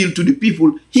dafa appeal to the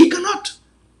people he cannot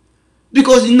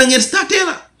because na ngeen starté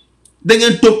la da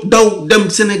ngeen topp daw dem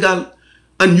Sénégal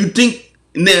and you think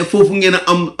ne foofu ngeen a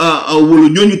am wala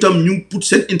ñooñu tam ñu put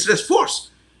seen interest first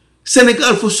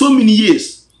Sénégal for so many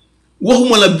years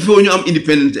waxuma la before ñu am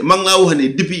independence maa ngi laa wax ne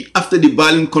depuis after the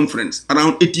Berlin Conference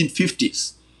around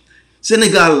 1850s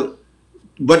Sénégal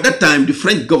by that time the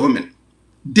French government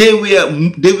they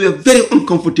were very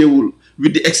uncomfortable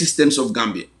with the existence of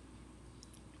Gambia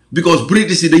because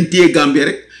British yi dañ téye Gambia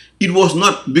rek it was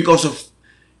not because of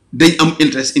they am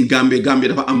interest in Gambia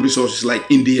dafa am resources like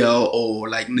India or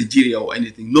like Nigeria or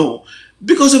anything no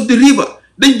because of the river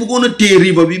dañ bëggoon a téye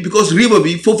river bi because river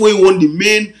bi foofooy woon the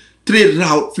main trade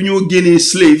route fu ñoo génnee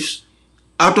slaves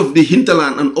out of the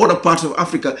hinterland and other parts of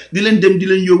Africa di leen dem di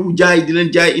leen yóbbu jaay di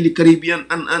leen jaay in the Caribbean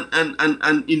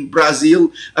and in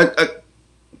Brazil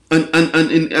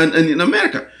and in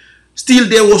America still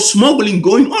there was smuggling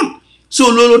going on so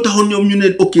loolu taxoon ñoom ñu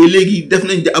ne ok léegi def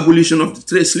nañ the abolition of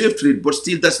the slave trade but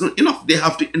still that's not enough they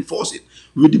have to enforce it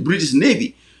with the British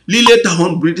Navy lii lee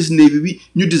taxoon British Navy bi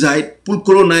ñu decide pour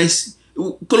colonize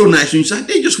suñu sax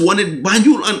they just wanted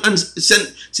Banjul and send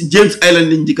si James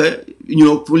Island lañ njëkka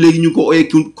léegi ñu ko ooyee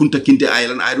Kunta Kinte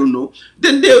Island I don't know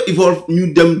then they evolve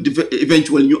ñu dem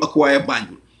eventually ñu acquire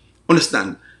Banjul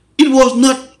understand it was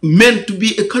not meant to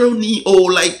be a colony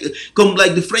or like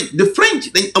the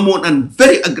French dañ amoon an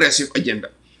very aggressive agenda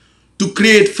to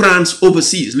create France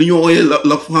overseas lu ñu ooyee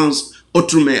la France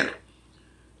outre-mer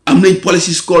am nañ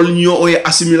policies called lu ñu ooyee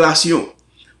assimilation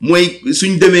mooy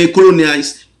suñ demee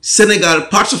colonize Senegal,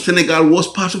 parts of Senegal was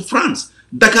part of France.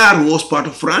 Dakar was part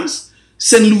of France.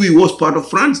 Saint Louis was part of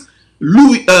France.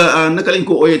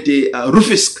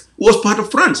 Rufisque was part of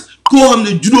France.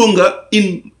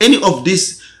 In any of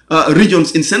these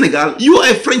regions in Senegal, you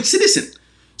are a French citizen.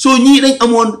 So they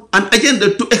among an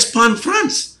agenda to expand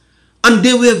France. And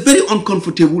they were very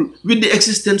uncomfortable with the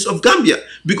existence of Gambia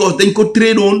because they could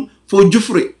trade on for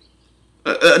Jufre.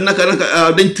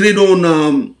 They trade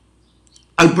on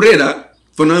Albreda.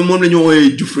 For now, moom la ñu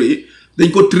ooyee Jufre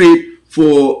dañ ko trade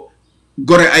for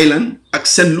Gorée Island ak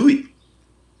Saint Louis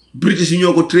British yi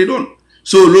ñoo ko trade on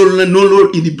so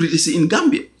loolu indi British in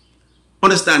Gambia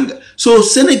understand nga so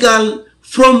Senegal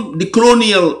from the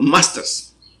colonial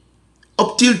masters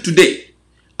up till today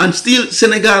and still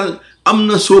Senegal am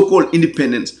na so-called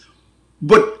independence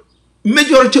but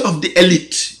majority of the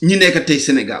elite ñi nekk tey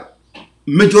Senegal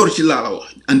majority laa la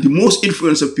wax and the most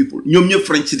influential people ñoom ñëpp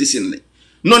French citizen lañ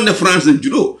not the France and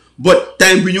judo, but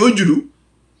time we know judo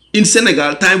in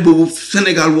Senegal, time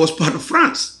Senegal was part of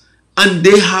France. And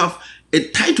they have a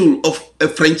title of a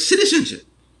French citizenship.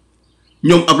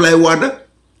 Nyom Ablaye Wade,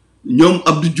 Nyom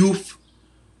Abdou Diouf,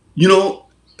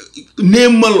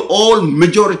 name all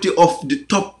majority of the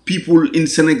top people in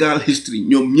Senegal history.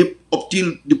 Nyom ñep up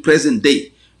till the present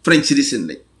day, French citizen.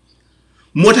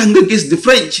 Motanga the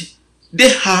French, they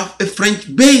have a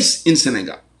French base in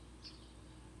Senegal.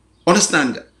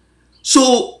 Understand that?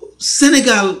 So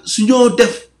Senegal, so you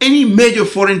def any major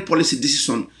foreign policy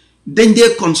decision, then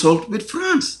they consult with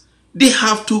France. They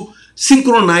have to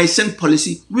synchronize and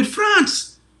policy with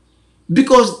France.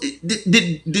 Because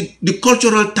the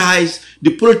cultural ties,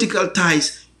 the political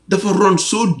ties, they run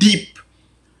so deep.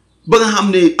 But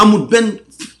amul ben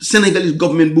Senegalese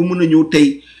government bu mëna ñëw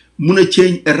tay mëna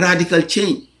change a radical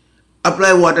change.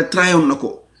 Apply water try on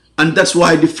nako. And that's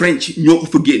why the French ñoko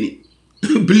fa génné.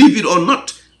 Believe it or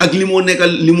not, ak limo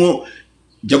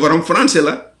jabaram français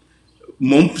la,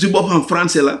 mom si bopam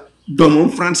français la,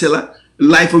 domom français la,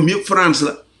 life am yep France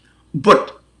la.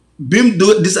 But bim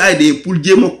do this idea pour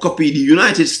jema copy the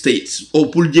United States or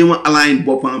pour jema align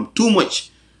bopam too much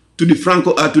to the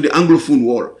Anglophone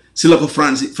world. C'est la ko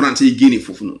France yi génné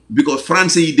fofu non because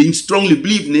France yi they strongly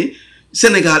believe ne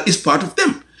Senegal is part of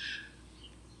them.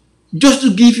 Just to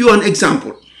give you an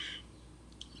example,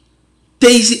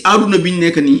 tey si aduna biñ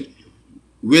nekk nii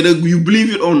whether you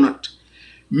believe it or not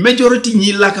majority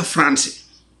ñi làkk français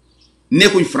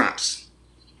nekkuñ France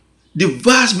the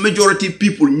vast majority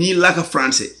people ñi làkk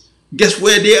français guess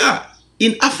where they are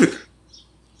in Africa.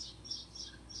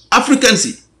 Africans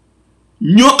yi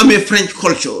ñoo amee French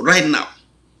culture right now.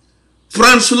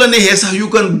 France su la neexee sax you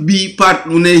can be part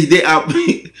they are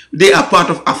they are part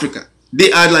of Africa.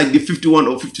 They are like the 51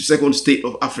 or 52nd state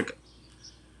of Africa.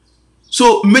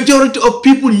 So majority of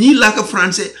people ñi làkk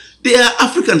français they are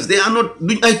Africans. They are not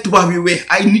duñ ay tubaab yu weex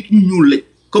ay nit ñu ñuul lañ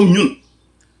comme ñun.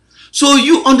 So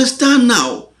you understand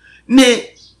now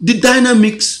ne the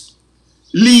dynamics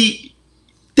li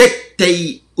teg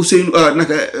tey Ousseynou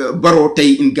naka Barrow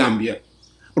tey in Gambia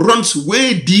runs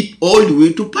way deep all the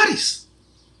way to Paris.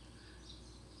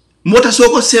 moo tax soo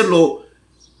ko seetloo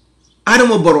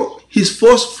Adama Barrow his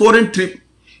first foreign trip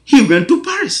he went to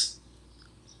Paris.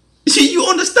 See, you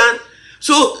understand?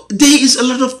 So there is a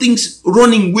lot of things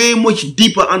running way much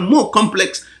deeper and more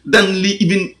complex than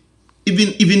even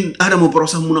Adama Barrow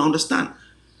sax mun a understand.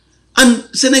 And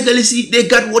Senegalese, they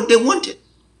got what they wanted.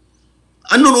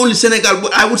 And not only Senegal,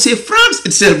 but I would say France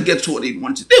itself gets what it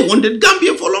wanted. They wanted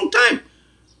Gambia for a long time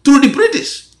through the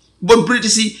British. But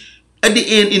British, at the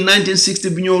end in 1960,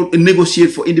 when you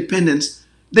negotiate for independence,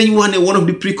 then you want one of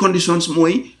the preconditions,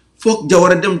 moi, for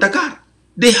Jawara dem Dakar.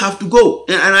 They have to go.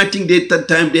 And I think at that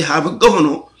time they have a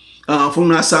governor from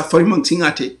Nasa Farimang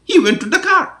Singate. He went to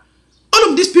Dakar. All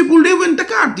of these people, they went to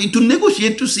Dakar to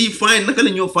negotiate to see, find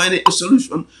a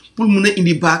solution, pull money in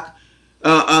the back,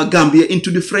 Gambia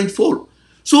into the French fold.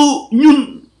 So,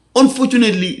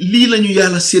 unfortunately, lii la ñu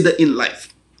yàlla sédda in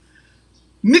life.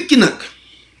 Nit ki nag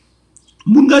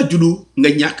mun ngaa juddu nga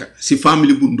ñàkk si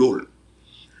famille bu ndóol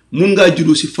mun ngaa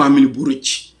juddu si famille bu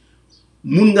rëcc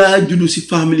mun ngaa juddu si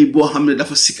famille boo xam ne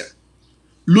dafa sika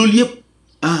loolu yëpp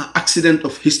accident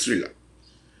of history la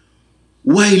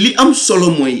waaye li am solo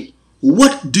mooy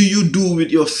what do you do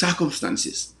with your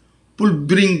circumstances pour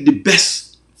bring the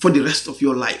best for the rest of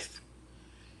your life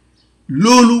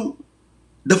loolu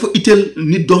dafa itel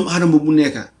nit doom aadama bu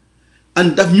nekka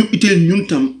and daf ñu itel ñun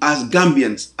tam as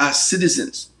Gambians as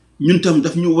citizens ñun tam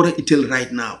daf ñu war a itel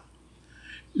right now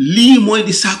lii mooy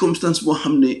di circumstance boo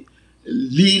xam ne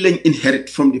lii lañ inherit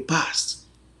from the past.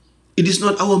 It is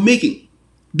not our making.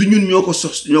 Du ñun ñoo ko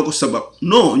sos ñoo ko sabab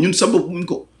non ñun sabab buñ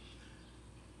ko.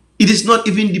 It is not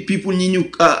even the people ñi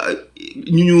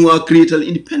ñu created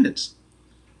independence.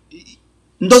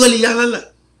 Ndogali yàlla la.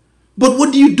 But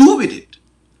what do you do with it?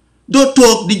 Don't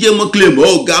talk di jéem a claim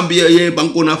oh Gambia yeah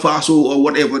Bankona Faso or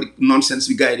whatever nonsense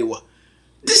we guide you.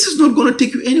 This is not going to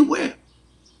take you anywhere.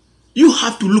 You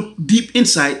have to look deep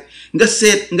inside. Nga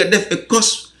set nga def a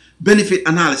cost benefit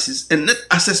analysis and net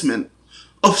assessment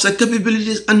of the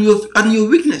capabilities and your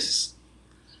weaknesses.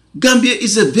 Gambia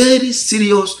is a very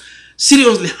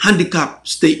seriously handicapped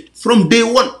state from day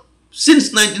one.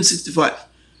 Since 1965,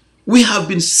 we have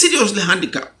been seriously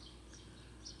handicapped.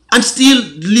 And still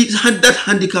that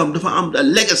handicap dafa am a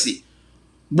legacy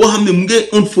boo xam ne mu ngi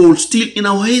unfold still in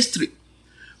our history.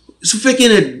 Su fekkee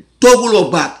ne tooguloo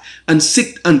back and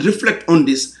sit and reflect on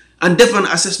this and def an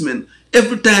assessment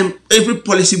every time every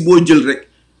policy boo jël rek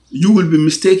you will be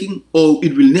mistaken or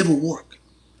it will never work.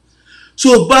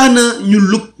 So baax na ñu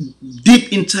look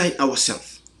deep inside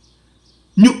ourselves.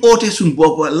 Ñu oote suñ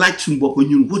boppa laaj suñ boppa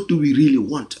ñun what do we really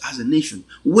want as a nation?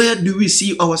 Where do we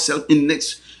see ourselves in the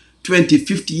next 20,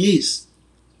 50 years?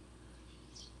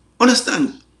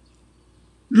 Understand?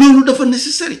 Loolu dafa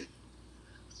necessary.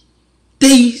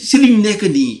 Tey si liñ nekk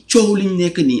nii coow liñ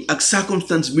nekk nii ak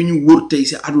circumstance bi ñu wër tey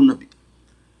si aduna bi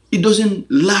it doesn't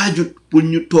laajut pour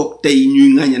ñu toog tey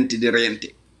ñuy ŋañante di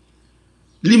reyante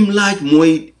lim laaj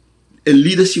mooy a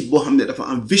leadership boo xam ne dafa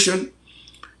am vision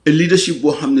a leadership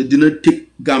boo xam ne dina take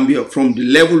Gambia from the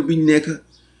level biñ nekk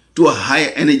to a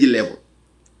higher energy level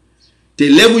te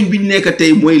level biñ nekk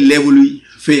tey mooy level yi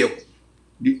feyeku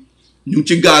ñu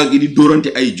ci gaal gi di dóorante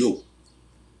ay jow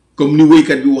comme ni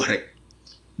woykat bi wax rek.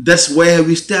 That's where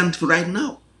we stand right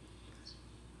now.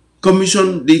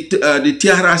 Commission, the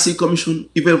TRRC commission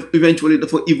eventually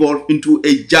evolved into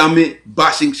a Jammeh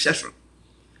bashing session.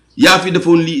 Yafi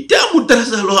dafa li te amul dara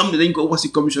sax loo xam ne dañ ko wax ci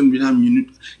commission bi naan nit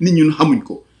ñun xamuñ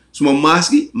ko suma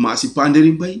maasi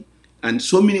Panderi Mbay and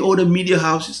so many other media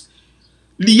houses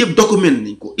li yëpp document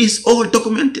nañ ko. It's all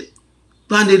documented.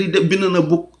 Panderi bind na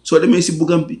book soo demee si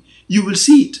bookam bi you will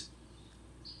see it.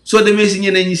 Soo demee si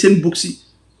ñeneen ñi seen book si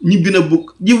ñi bind a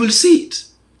book you will see it.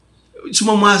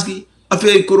 Suma maas gi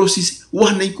affaire korosis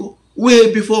wax nañ ko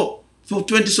way before for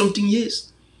 20 something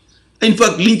years. In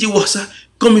fact liñ ci wax sax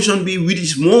commission bi which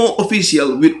is more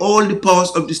official with all the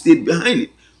powers of the state behind it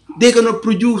they cannot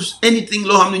produce anything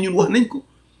loo xam ne ñun wax nañ ko.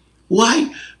 Why?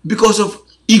 Because of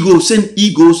egos and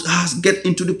egos has get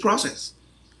into the process.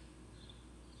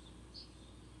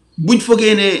 Buñ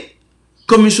fogee ne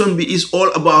commission bi is all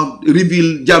about reveal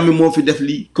Jammeh moo fi def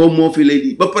lii ko moo fi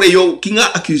lay ba pare yow ki nga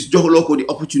accuse joxloo ko the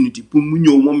opportunity pour mu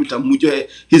ñëw moom itam mu joxe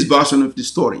his version of the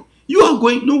story. You are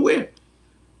going nowhere.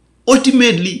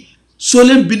 Ultimately, soo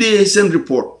leen bidee seen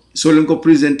report soo leen ko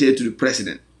présenté to the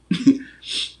president.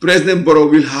 President Barrow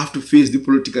will have to face the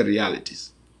political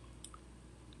realities.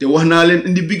 Te wax naa leen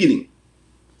in the beginning,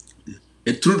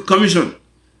 a truth commission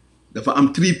dafa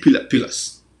am 3 pillars.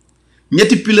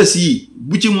 ñetti pillars yi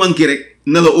bu ci manqué rek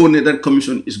na la oo ne that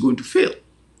commission is going to fail.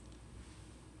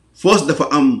 First dafa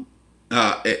am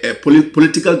a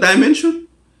political dimension,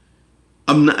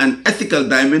 am na an ethical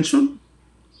dimension,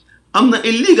 am na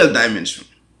a legal dimension.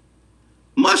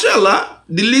 Mashallah,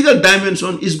 the legal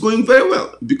dimension is going very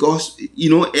well because, you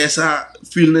know, Esa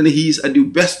feel that he is at the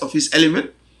best of his element.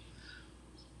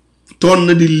 Turn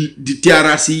the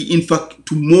TRRC, in fact,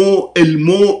 to a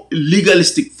more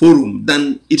legalistic forum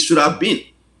than it should have been.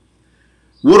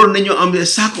 Waron nañu am a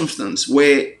circumstance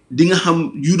where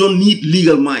you don't need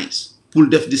legal minds to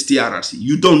def this TRRC.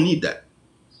 You don't need that.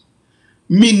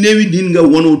 Me never dinga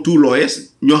 1 or 2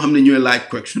 lawyers ñoo xam ne ñooy like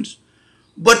questions.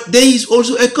 But there is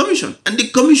also a commission, and the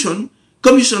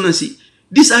commissionercy,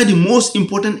 these are the most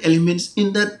important elements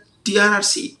in that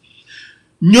TRRC.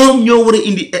 ñoo war a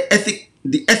indi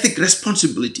the ethic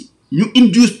responsibility. You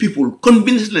induce people,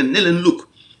 convince them, look,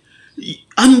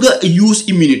 am nga use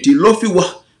immunity, loo fi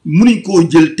wax mënuñ koo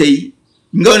jël tey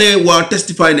nga ne waa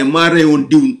testify ne maa reyoon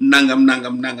diw nangam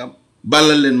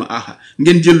balal leen ma aha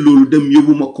ngeen jël loolu dem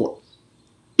yóbbu ma court.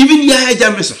 Even Yaya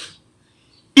Jammeh sax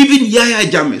even Yaya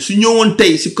Jammeh su ñëwoon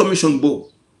tey si commission boobu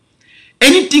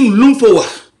anything lu mu fa wax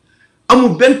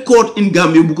amul benn court in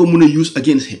Gambia bu ko mën a use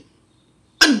against him.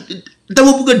 And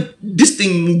dama bëgg a this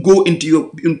thing mu go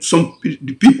into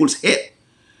the people's head.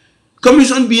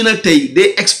 Commission bii nag tey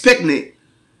they expect ne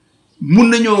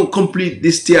mun nañoo complete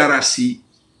this TRRC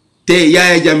te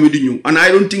Yaya Jammeh di ñëw, and I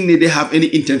don't think they have any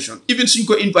intention. Even suñ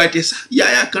ko invité sax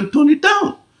Yaya can turn it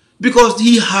down because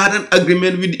he had an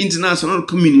agreement with the international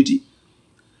community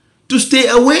to stay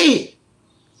away.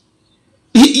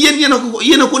 Yéen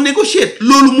a ko negotiate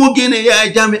loolu moo génne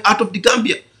Yaya Jammeh out of the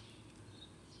Gambia.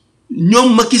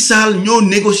 ñoom Macky Sall ñoo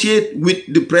negotiate with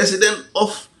the president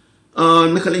of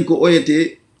naka lañ ko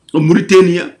oyete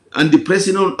Mauritania and the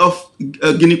president of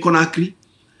Guinea Conakry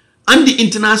and the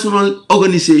international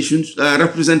organizations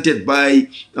represented by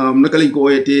naka lañ ko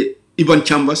oyete Ivan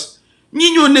Chambers.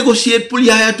 ñi ñoo negotiate pour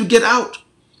Yaya to get out.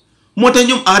 moo tax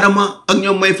ñoom Adama ak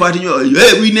ñoom May Fati ñoo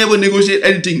we never negotiate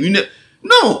anything.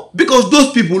 No, because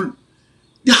those people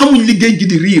di xamuñ liggéey gi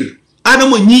di riir.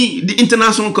 Adama ñii the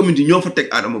international community ñoo fa teg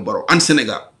Adama Barrow and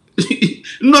Senegal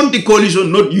not the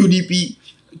coalition, not UDP.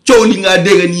 coow li nga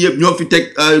dégg ni yëpp ñoo fi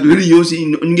teg réunion si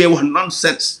ngay wax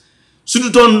nonsense. su du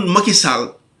toon Macky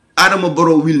Sall Adama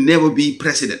Barrow will never be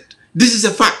president. This is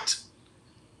a fact.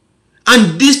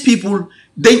 And these people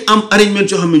dañ am arrangement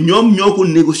yoo xam ne ñoom ñoo ko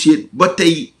negotiate ba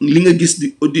tey li nga gis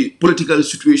the political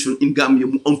situation in Gambia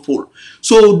mu unfold.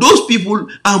 So those people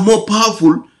are more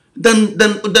powerful than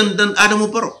Adama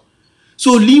Barrow.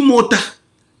 So lii moo tax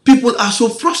people are so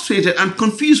frustrated and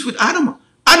confused with Adama.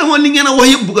 Adama li ngeen a wax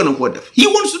yëpp bëgg na koo def. He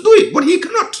wants to do it, but he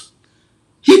cannot.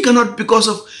 He cannot because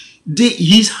of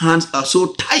his hands are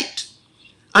so tight.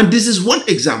 And this is one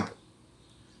example.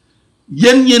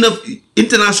 Yéen of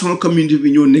international community bi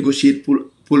ñoo negotiate pour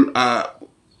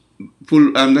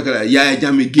naka la Yaya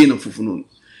Jammeh génn foofu noonu.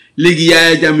 Léegi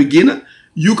Yaya Jammeh génn,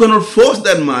 you cannot force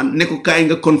that man ne ko kaay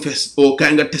nga confess or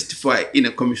kaay nga testify in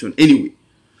a commission anyway.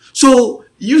 So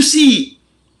you see,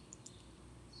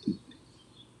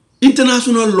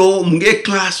 international law mu ngi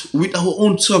clash with our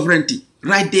own sovereignty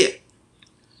right there.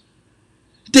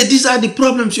 These are the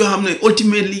problems you have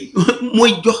ultimately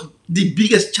mooy jox the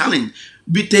biggest challenge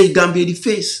bi tey Gambia di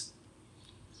face.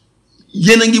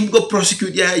 Yéen a ngi bugg a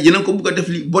prosecute Yaya, yéen a ko bugg a def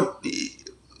li, but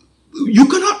you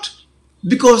cannot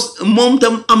because moom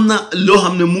tam am na loo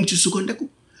xam ne mu ngi ci sukkandiku.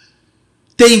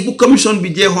 Tey bu commission bi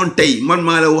jeexoon tey man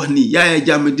maa la wax ni Yaya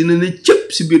Jammeh dina ne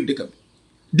cëpp si biir dëkk bi.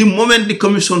 The moment the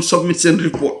commission submits a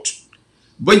report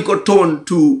bañ ko turn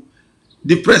to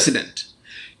the president,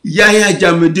 Yaya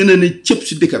Jammeh dina ne cëpp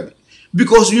si dëkk bi.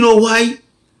 Because you know why?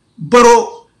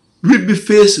 Barrow will be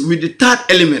faced with the third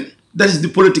element, that is the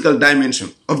political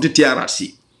dimension of the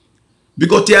TRRC.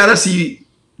 Because TRRC,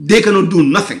 they cannot do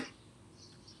nothing.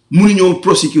 Mënuñoo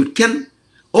prosecute kenn.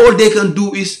 All they can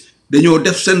do is dañoo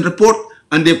def seen report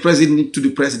and they present it to the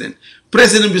president.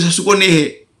 President bi sax su ko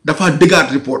neexee dafa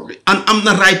dëggaat report bi and am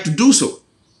na right to do so.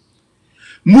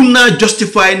 Mun naa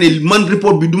justify ne man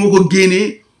report bi duma ko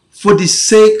génnee for the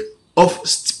sake of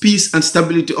peace and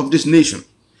stability of this nation.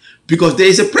 Because there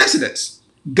is a precedent.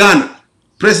 Ghana,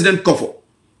 President Kofo,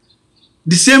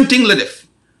 the same thing la def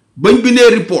bañ bindee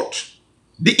report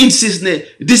di insist ne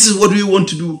this is what we want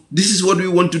to do this is what we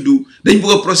want to do dañ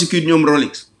bëgg a prosecute ñoom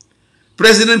Rawlings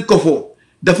président Kofo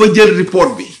dafa jël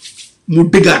report bi mu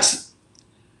dëggaat si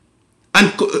and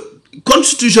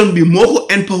constitution bi moo ko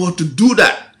empower to do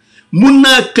that mun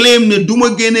naa claim ne du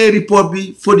ma génnee report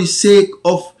bi for the sake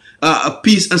of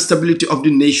peace and stability of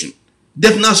the nation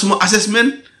def naa suma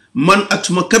assessment man ak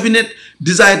suma cabinet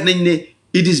decide nañ ne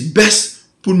it is best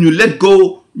pour ñu let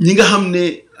go ñi nga xam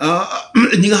ne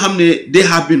they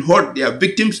have been hurt, they are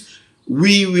victims.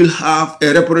 We will have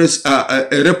a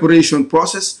reparation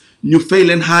process. Ñu fay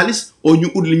leen xaalis or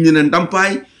ñu ut li ñu leen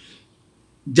ndàmpaay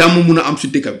jàmm mun a am si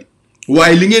dëkk bi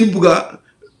waaye li ngeen bugga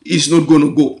is not going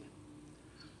to go,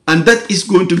 and that is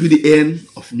going to be the end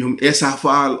of ñoom Essa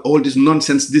Faal, all this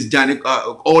nonsense,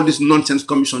 all this nonsense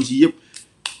commissions yëpp.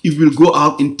 It will go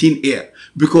out in thin air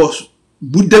because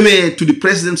bu demee to the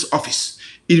president's office,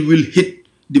 it will hit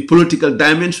the political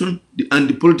dimension, and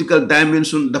the political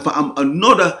dimension dafa am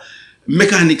another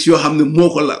mechanics yoo xam ne moo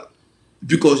ko la,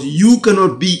 because you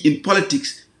cannot be in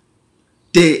politics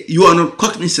you are not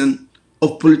cognizant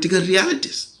of political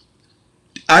realities.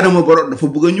 Adama Barrow dafa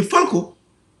bëgg ñu fal ko,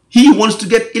 he wants to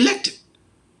get elected.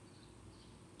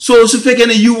 So su fekkee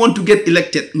ne you want to get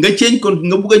elected nga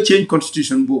bëgg a change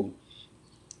constitution boobu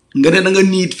nga ne da nga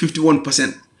need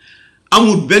 51%.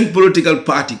 amul benn political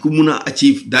party ku mun a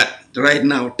achieve that right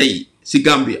now tey si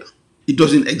Gambia. It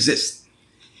doesn't exist.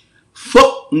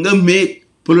 Foog nga make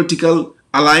political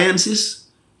alliances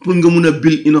pour nga mun a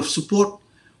build enough support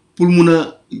pour mun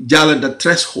a jàll the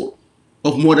threshold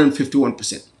of more than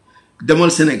 51%.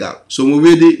 Demal Senegal. So mo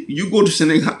wede you go to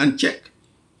Senegal and check.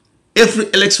 Every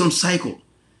election cycle,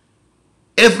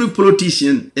 every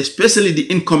politician, especially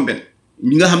the incumbent,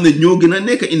 ñi nga xam ne ñoo gën a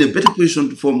nekk in a better position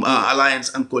to form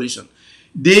alliance and coalition,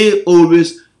 they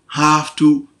always have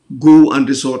to go and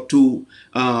resort to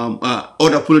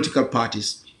other political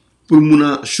parties pour mun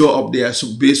a show up their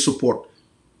base support,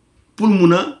 pour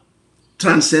mun a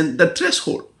transcend the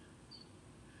threshold.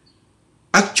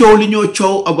 Ak coow li ñoo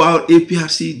coow about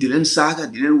APRC di leen saaga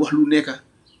di leen wax lu nekka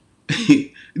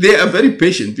they are very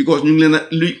patient because ñu ngi leen a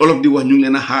luy olof di wax ñu ngi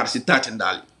leen a xaar si taati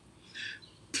ndaal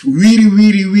yi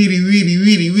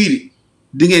wiiri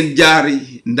di ngeen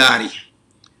jaari ndaar yi.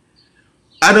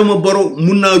 Adama Barrow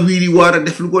mun naa wiiri waar a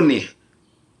def lu ko neex,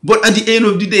 but at the end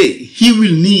of the day he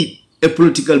will need a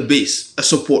political base, a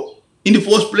support. In the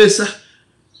first place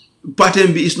party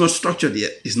bi is not structured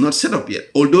yet, it's not set up yet,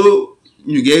 although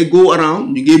you get go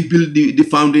around, you get build the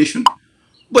foundation,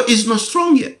 but it's not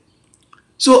strong yet.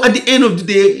 So at the end of the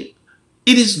day,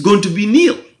 it is going to be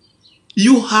nil.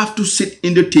 You have to sit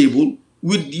in the table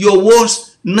with your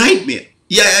worst nightmare.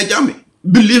 Yaya Jammeh,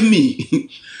 believe me.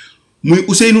 Muy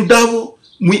Ousainou Darboe,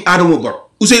 muy Adama Barrow.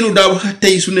 Ousainou Darboe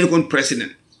tey su nekkoon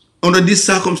president under these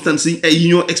circumstances you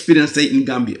know experience in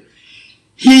Gambia,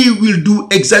 he will do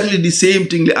exactly the same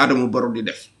thing that Adama Barrow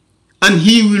did. And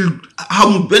he will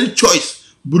have one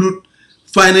choice but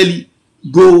finally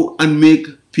go and make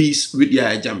peace with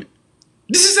Yaya Jammeh.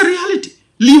 This is a reality.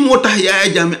 Li moo tax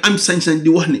Yaya Jammeh am sañ-sañ di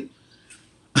wax ne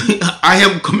I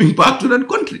am coming back to that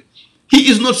country. He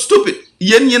is not stupid.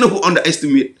 Yéen a ko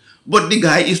underestimate, but the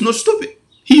guy is not stupid.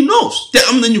 He knows. Te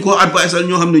am na ñu ko advisor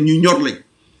ñoo xam ne ñu ñor lañ.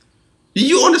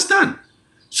 You understand?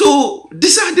 So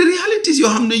these are the realities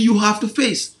you have to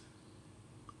face.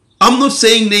 I'm not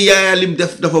saying that Yaya lim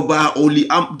def dafa baax only.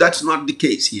 That's not the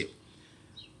case here.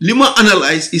 Lima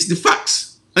analyze is the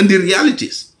facts and the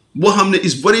realities. Boo xam ne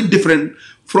is very different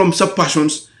from sa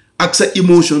passions ak sa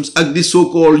emotions ak the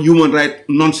so-called human right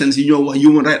nonsense yi ñoo wax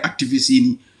human right activists yi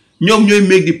nii ñoom ñooy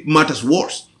make the matters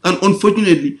worse. And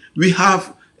unfortunately we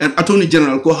have an attorney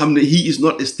general koo xam ne he is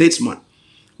not a statesman.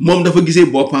 Moom dafa gisee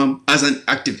boppam as an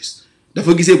activist,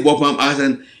 dafa gisee boppam as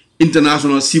an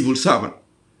international civil servant,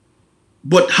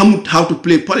 but how to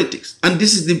play politics. And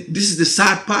this is the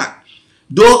sad part.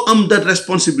 Though I'm that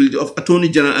responsibility of Attorney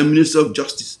General and Minister of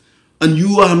Justice, and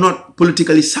you are not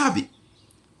politically savvy,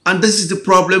 and this is the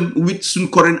problem with sun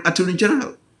current Attorney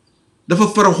General.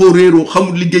 Dafa fara xoreero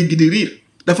xamul liggéey gi di riir,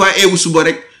 dafa eewu suba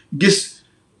rek gis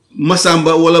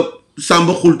Masamba wala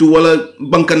Samba xultu wala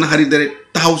banka naxari deret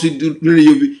taxaw si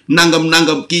réew bi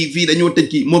nangam kii fii dañoo tëj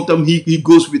kii moom tam he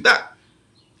goes with that.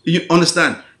 You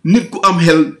understand? Nit ku am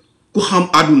xel ku xam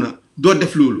àdduna doo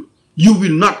def loolu. You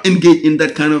will not engage in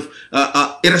that kind of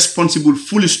irresponsible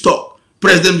foolish talk.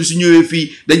 President bi su ñëwee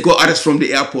fii dañ ko arrest from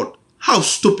the airport. How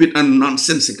stupid and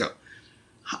nonsensical.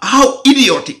 How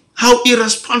idiotic. How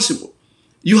irresponsible.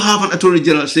 You have an attorney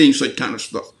general saying such kind of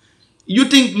stuff. You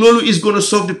think loolu is going to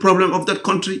solve the problem of that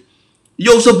country?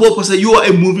 Yow sa bopp sa you are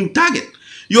a moving target.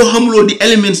 Yow xamuloo the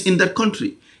elements in that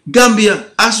country.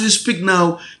 Gambia, as we speak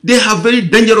now, they have very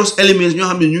dangerous elements.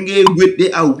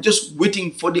 They are just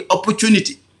waiting for the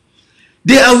opportunity.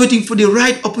 They are waiting for the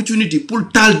right opportunity. Pull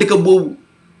tal dekabo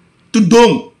to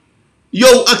dome.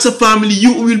 Yo, as a family,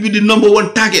 you will be the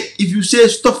 #1 target. If you say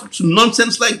stuff to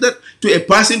nonsense like that to a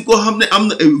person who have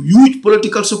a huge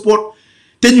political support,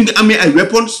 then you get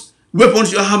weapons.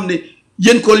 Weapons you have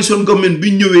yen coalition government bi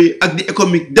ñëwé ak the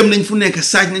economic dem nañ fu nekk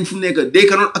saaj nañ fu nekk, they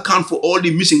cannot account for all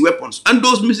the missing weapons, and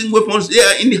those missing weapons, they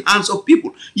are in the hands of people.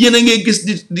 Yéen a ngay gis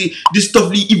the stuff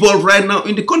li evolve right now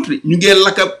in the country. ñu ngee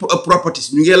lakka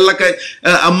properties, ñu ngee lakka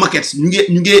markets, ñu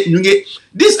ngee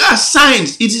these are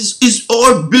signs. It is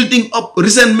all building up.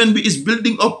 Resentment is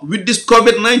building up with this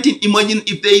COVID-19. Imagine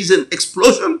if there is an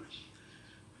explosion,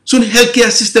 so the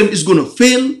healthcare system is going to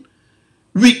fail.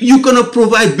 You cannot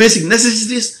provide basic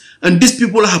necessities, and these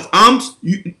people have arms.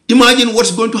 Imagine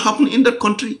what's going to happen in that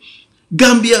country.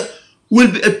 Gambia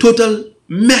will be a total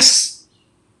mess.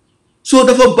 So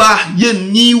dafa baax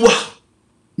yéen ñi wax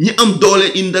ñi am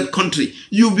doole in that country,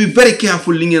 you be very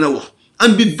careful li ngeen wax,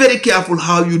 and be very careful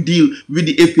how you deal with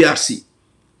the APRC.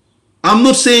 I'm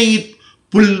not saying it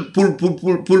pull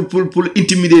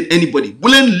intimidate anybody. Bu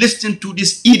leen listen to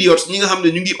these idiots ñi nga xam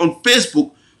ne ñu ngi on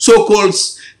Facebook, so-called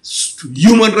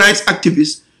human rights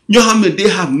activists. They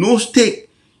have no stake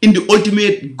in the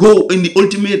ultimate goal, in the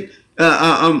ultimate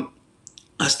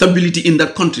stability in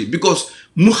that country, because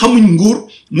they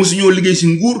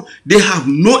have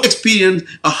no experience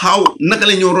of how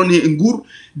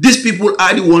these people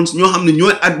are the ones they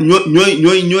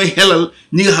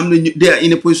are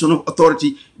in a position of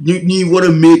authority. You want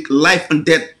to make life and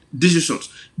death decisions.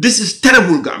 This is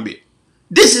terrible, Gambia.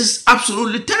 This is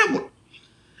absolutely terrible.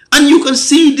 And you can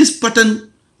see this pattern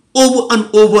over and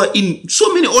over in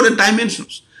so many other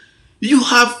dimensions. You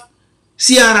have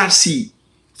CRRC.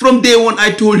 From day one,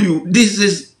 I told you, this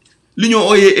is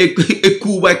a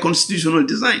coup by constitutional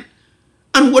design.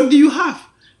 And what do you have?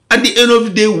 At the end of the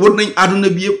day, what man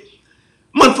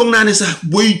foog naa ne sax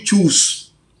boy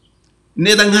choose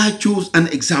ne da nga choose an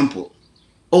example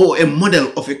or a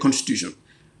model of a constitution.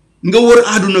 Nga wër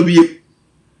aduna bi yëpp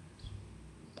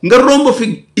nga romb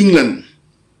fi England,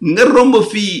 nga romb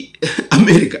fi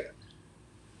America,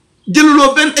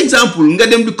 jëluloo benn example nga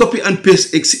dem di copy and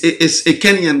paste a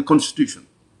Kenyan constitution.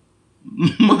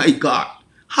 My God,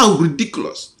 how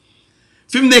ridiculous.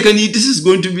 Fi mu nekk nii, this is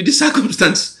going to be the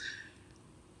circumstance.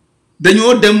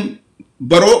 Dañoo dem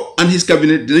Barrow and his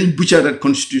cabinet, they butcher that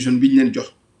constitution bi ñu leen jox,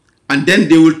 and then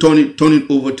they will turn it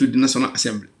over to the National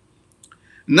Assembly.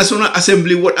 National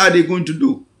Assembly, what are they going to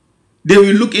do? They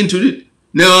will look into it.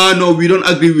 No, we don't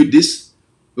agree with this.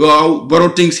 Well, Barrow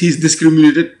thinks he's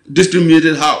discriminated.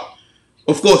 Discriminated how?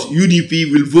 Of course,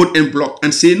 UDP will vote en bloc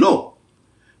and say no.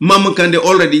 Mama Kande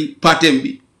already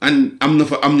partembi, and I'm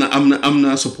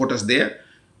not supporters there.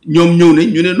 No,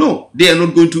 they are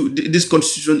not going to. This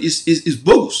constitution is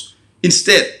bogus.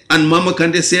 Instead, and Mama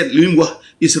Kande said, Lingwa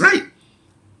is right.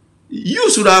 You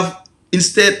should have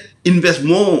instead invest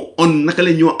more on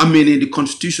amending the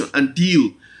constitution and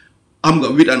deal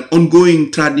with an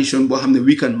ongoing tradition where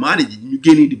we can manage it. You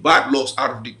getting the bad laws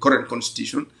out of the current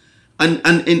constitution and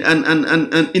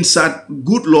insert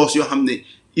good laws.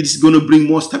 It's going to bring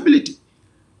more stability,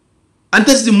 and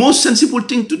that's the most sensible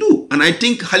thing to do. And I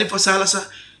think Halifa Salasa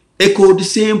echoed the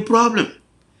same problem.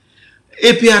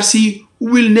 APRC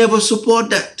will never support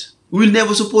that. We will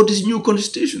never support this new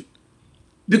constitution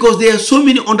because there are so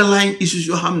many underlying issues.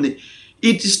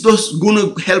 It is just going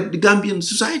to help the Gambian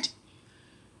society.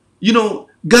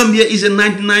 Gambia is a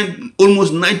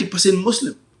almost 90%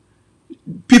 Muslim.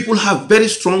 People have very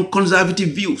strong conservative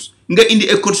views. In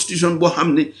the constitution,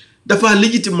 dafa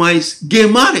legitimize gay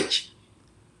marriage.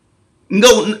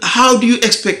 How do you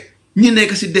expect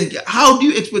Gambians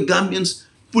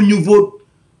to vote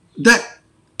that?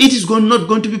 It is not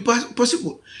going to be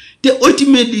possible. They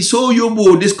ultimately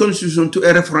this constitution to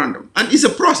a referendum, and it's a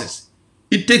process.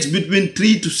 It takes between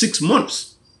 3 to 6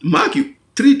 months. Mark you,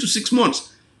 3 to 6 months.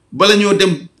 Balanyo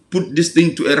them put this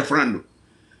thing to a referendum.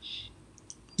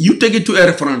 You take it to a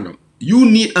referendum. You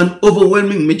need an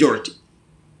overwhelming majority,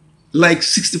 like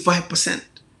 65%.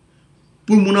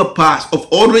 Pulmuna pass of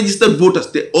all registered voters.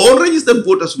 All registered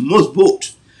voters must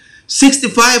vote.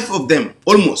 65 of them,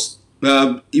 almost.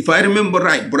 If I remember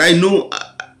right, but I know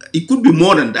it could be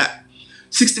more than that.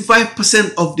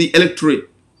 65% of the electorate,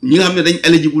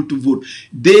 eligible to vote,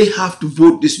 they have to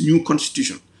vote this new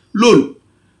constitution. Lol,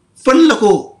 fan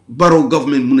lako Barrow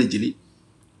government munajili.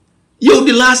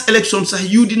 The last election,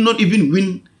 you did not even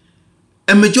win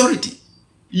a majority.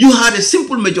 You had a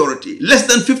simple majority. Less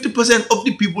than 50% of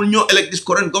the people elect this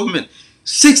current government.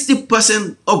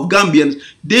 60% of Gambians,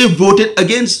 they voted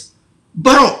against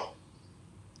Barrow.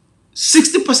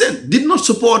 60% did not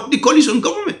support the coalition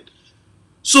government.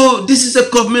 So this is a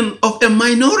government of a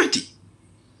minority.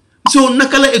 So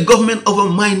nakala a government of a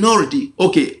minority.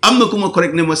 Okay, I'm not going to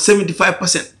correct number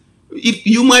 75%.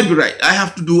 You might be right. I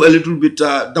have to do a little bit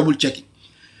double checking.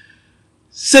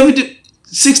 60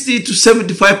 to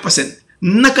 75%.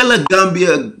 Nakala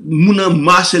Gambia muna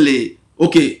marshale.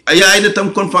 Okay, I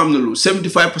tam confirm nalu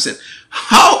 75%.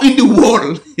 How in the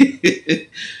world?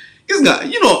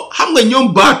 You know, how many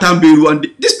young Batambiru and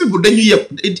these people then you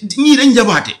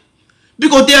need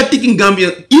because they are taking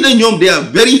Gambia, either they are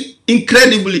very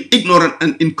incredibly ignorant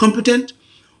and incompetent,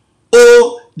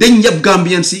 or they nyap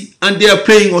Gambiansi and they are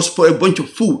paying us for a bunch of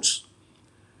fools.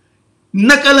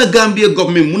 Nakala Gambia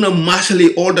government muna marshal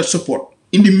all that support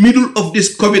in the middle of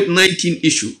this COVID-19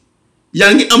 issue.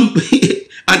 Yangi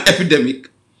an epidemic.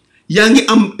 Yangi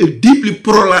a deeply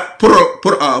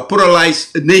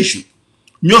polarized nation.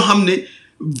 Ñoo xamne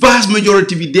vast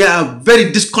majority they are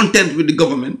very discontent with the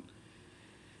government.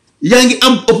 Yangi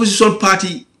opposition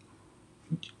party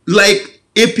like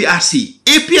APRC.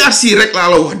 APRC rek la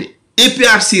wax de.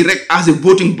 APRC rek as a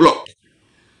voting bloc.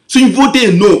 So you vote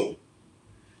no.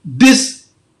 This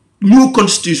new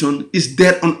constitution is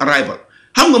dead on arrival.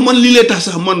 Xam nga man li lay tax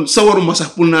sax man sawaruma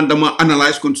sax pour nan dama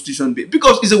analyze constitution bi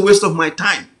because it's a waste of my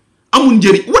time. Amun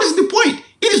njeri. What is the point?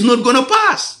 It is not going to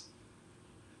pass.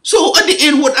 So at the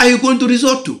end, what are you going to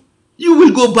resort to? You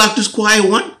will go back to square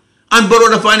one and borrow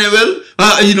the final well,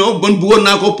 you know, but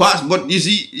go pass, but you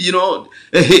see, you know,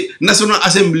 National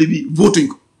Assembly be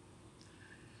voting.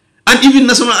 And even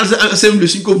National Assembly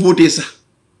go vote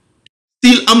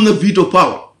still am the veto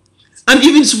power. And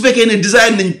even if you can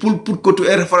design and put go to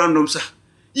a referendum, sir,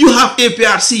 you have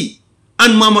APRC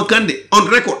and Mama Kande on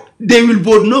record. They will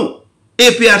vote no.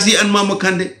 APRC and Mama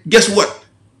Kande, guess what?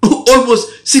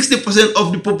 Almost 60%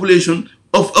 of the population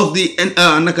of the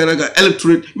Nakaraga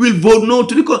electorate will vote no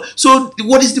to the. So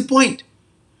what is the point?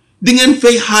 Dingen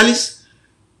fay halis,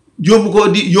 yobu ko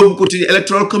to the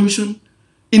electoral commission,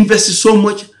 invested so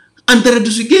much, and they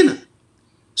reduce again.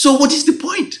 So what is the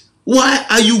point? Why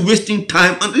are you wasting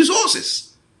time and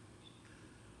resources?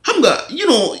 Hamga, you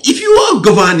know, if you are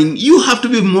governing, you have to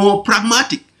be more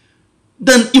pragmatic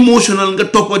than emotional. Nga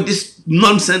talk about this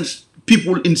nonsense.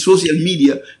 People in social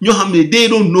media, they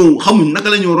don't know how many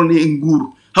nakala ñorone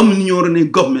nguur, how many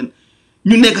ñorone government.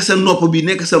 You nekk sa nopp bi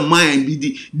nekk sa mind bi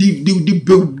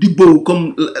di bow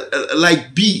come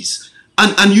like bees,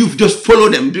 and you've just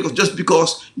followed them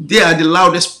because they are the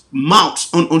loudest mouths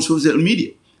on social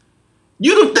media.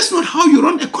 You know, that's not how you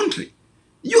run a country.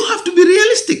 You have to be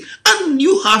realistic and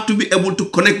you have to be able to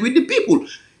connect with the people.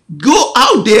 Go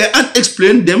out there and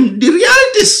explain them the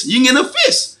realities you in a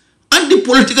face. And the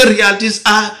political realities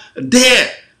are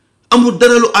there. Amul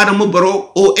dara lu Adama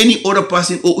Barrow or any other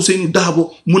person or Ousainou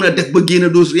Darboe muna def ba génne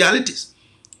those realities.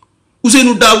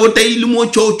 Ousainou Darboe tay li mo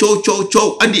chow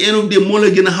at the end of the day mo la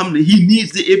gëna xamne he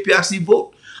needs the APRC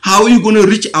vote. How are you going to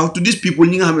reach out to these people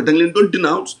ñi nga xamne dang leen don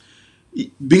denounce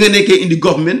bi nga nekké in the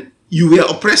government you were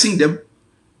oppressing them?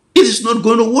 It is not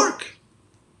going to work.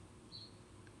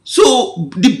 So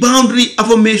the boundary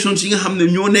affirmations yi nga xamne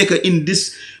ñoo nekk in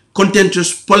this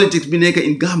contentious politics bi nekk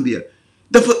in Gambia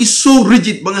therefore is so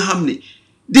rigid ba nga xamne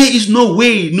there is no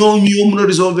way no ñu mëna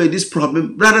resolve this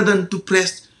problem rather than to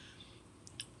press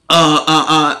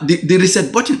the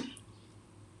reset button.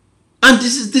 And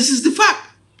this is the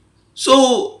fact.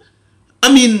 So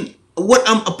I mean, what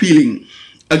I'm appealing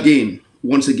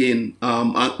once again,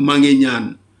 Mange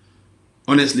Nyan,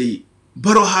 honestly,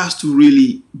 Barrow has to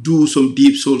really do some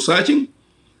deep soul searching.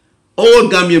 All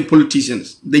Gambian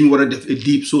politicians, they want to do a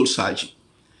deep soul searching.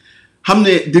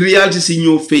 The realities in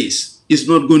your face is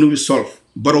not going to be solved.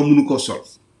 Barrow munuko solve.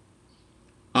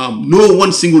 No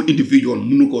one single individual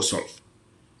munuko solve.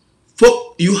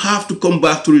 You have to come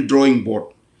back to the drawing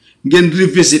board. Again,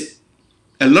 revisit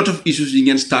a lot of issues you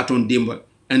can start on Demba,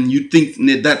 and you think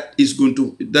that's going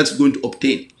to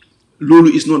obtain.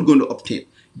 Lulu is not going to obtain.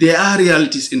 There are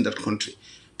realities in that country.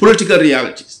 Political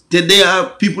realities. There are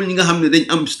people who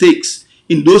have stakes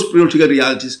in those political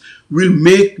realities will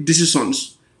make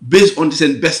decisions based on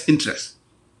their best interest.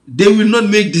 They will not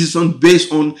make decisions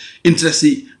based on interest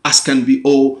as can be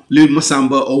or Lil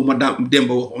Masamba or Madame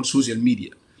Demba on social media.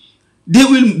 They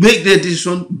will make their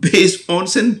decision based on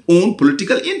their own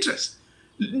political interest.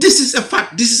 This is a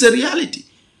fact. This is a reality.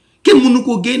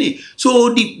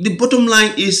 So the bottom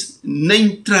line is,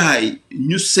 nine try,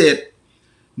 you said,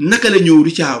 nakala ñu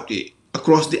reach out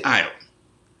across the aisle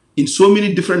in so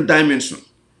many different dimensions.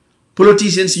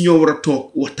 Politicians ñoo wara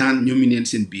talk waxtaan ñoom neen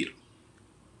seen biir,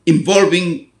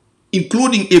 involving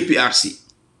including APRC,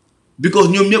 because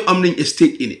ñoom ñëpp am nañ a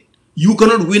stake in it. You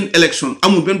cannot win election.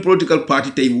 Amul benn political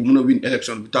party tey bu mun a win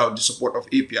election without the support of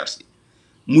APRC.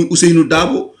 Muy Ousainou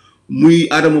Darboe, muy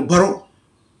Adama Barrow,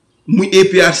 muy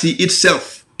APRC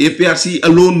itself. APRC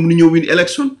alone mënuñoo win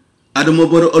election. Adama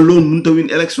Barrow alone mënut a win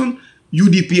election.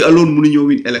 UDP alone mënuñoo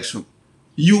win election.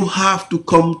 You have to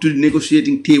come to the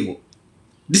negotiating table.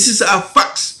 This is our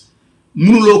facts.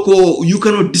 Mënuloo ko, you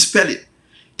cannot dispel it.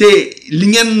 Te li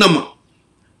ngeen nama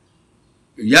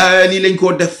yaa nii lañ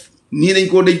koo def nii lañ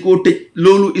koo dañ koo tëj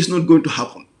loolu is not going to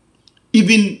happen.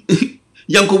 Even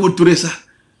Yankuba Touré sax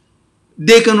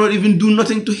they cannot even do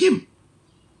nothing to him.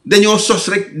 Dañoo sos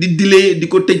rek di delay di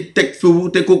ko tëj teg foofu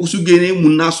te kooku su génnee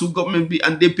mun naa su government bi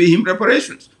and they pay him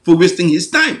reparations for wasting his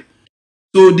time.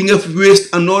 So di nga waste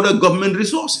another government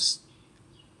resources.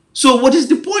 So what is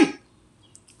the point?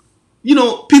 You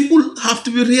know, people have to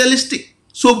be realistic.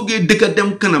 So buggee dëkka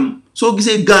dem kanam soo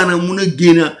gisee Ghana mun a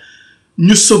génna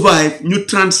ñu survive, ñu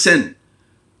transcend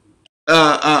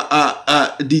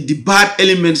the bad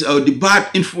elements or the bad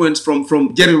influence from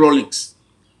Jerry Rawlings.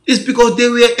 It's because they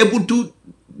were able to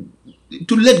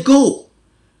let go.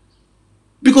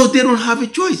 Because they don't have a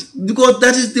choice. Because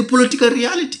that is the political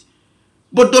reality.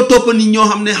 But don't top ni ñoo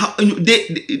xam ne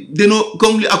they no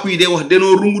comme li akuy de wax they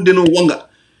no rungu they no wanga.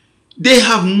 They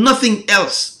have nothing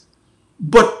else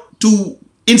but to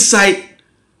incite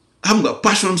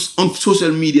passions on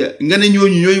social media. Nga ne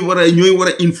ñooy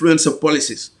wara influence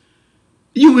policies.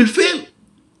 You will fail.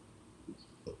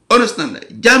 Understand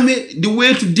that? Jammeh, the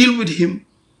way to deal with him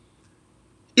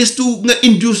is to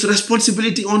induce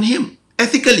responsibility on him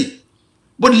ethically.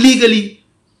 But legally,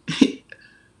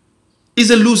 it's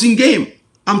a losing game.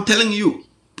 I'm telling you.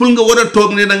 Pul nga wara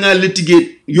talk ne da nga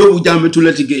litigate, yobu Jammeh to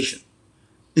litigation.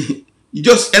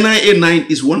 Just NIA 9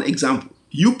 is one example.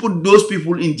 You put those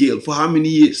people in jail for how many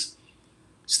years?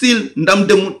 Still, ndam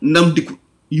demu, ndam diku.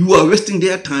 You are wasting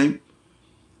their time.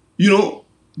 You know,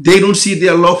 they don't see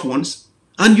their loved ones,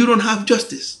 and you don't have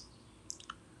justice.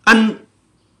 And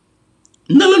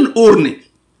nalan orne,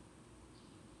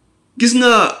 gis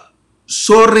nga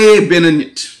sore benn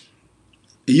nit,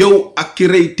 yow ak ki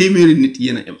rey téeméeri nit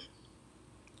yena em.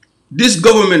 This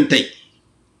government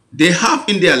they have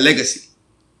in their legacy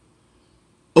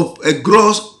of a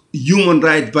gross human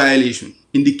rights violation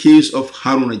in the case of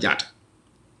Haruna Jatta.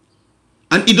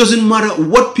 And it doesn't matter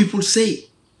what people say.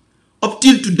 Up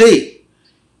till today,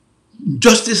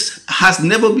 justice has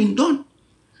never been done.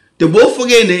 The both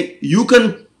again, you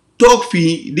can talk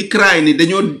fee, the cry, they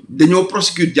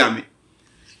prosecute Jammeh.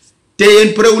 They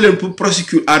ain't problem to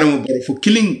prosecute Adama Barrow for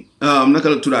killing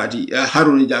Nakala Turati,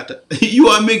 Haruna Jatta. You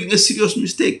are making a serious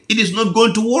mistake. It is not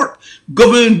going to work.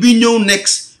 Government Binyo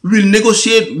next will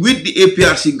negotiate with the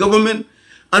APRC government,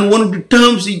 and one of the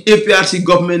terms the APRC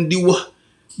government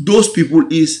those people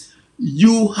is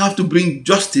you have to bring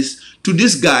justice to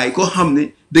this guy.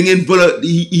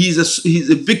 He's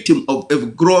a victim of a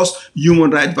gross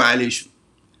human rights violation.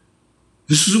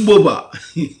 This is not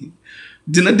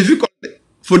difficult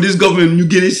for this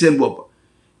government.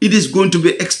 It is going to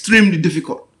be extremely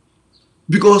difficult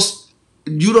because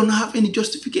you don't have any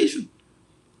justification.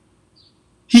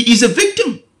 He is a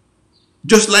victim,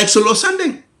 just like Solo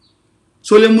Sandeng.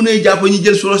 So le mune japp ñi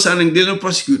jël Solo Sandeng they don't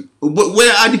prosecute. But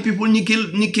where are the people ñi kill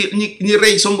ñi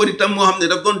ray somebody tam mo xamne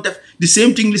daf don def the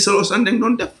same thing li Solo Sandeng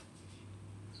don def.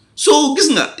 So gis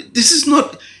nga, this is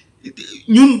not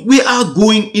we are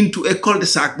going into a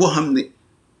cul-de-sac bo xamne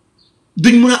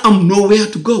duñ mëna am nowhere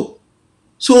to go.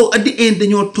 So at the end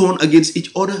dañoo turn against each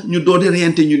other, ñu do de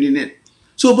reyante ñu ni neen.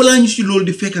 So bala ñu ci lol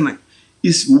di fekk nak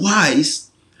is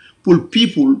wise for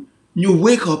people you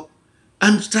wake up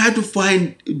and try to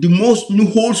find the most new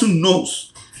wholesome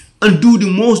knows and do the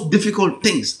most difficult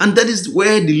things. And that is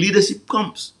where the leadership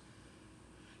comes.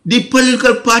 The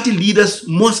political party leaders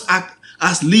must act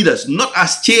as leaders, not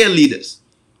as cheerleaders.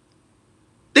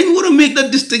 Then you want to make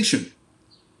that distinction.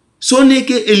 So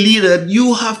make a leader,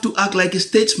 you have to act like a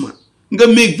statesman. You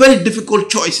can make very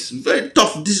difficult choices, very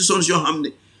tough decisions. Yo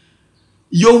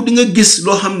dinga gis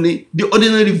lo xamne the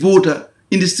ordinary voter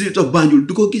in the street of Banjul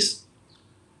do ko gis.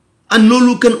 And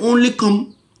lolu can only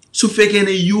come so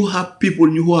fekene you have people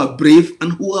who are brave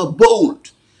and who are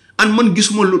bold. And man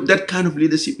gisuma that kind of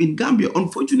leadership in Gambia,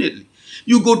 unfortunately.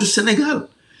 You go to Senegal,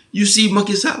 you see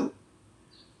Macky Sall.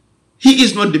 He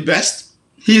is not the best.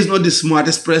 He is not the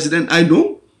smartest president I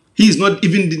know. He is not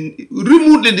even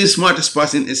remotely the smartest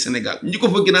person in Senegal. You ko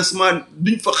fa gëna smart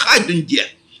duñ fa xaj duñ jeex.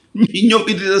 Ñom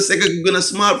Idrissa Seck ko gëna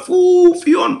smart fuuf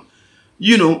yoon.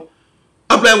 You know,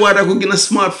 Ablaye Wade ko gëna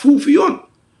smart fuuf yoon.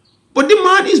 But the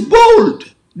man is bold.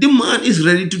 The man is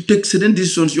ready to take certain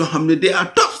decisions. They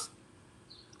are tough.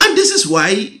 And this is why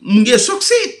mu ngi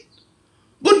succeed.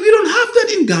 But we don't have that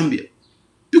in Gambia.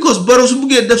 Because Barroso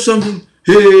Buge does something,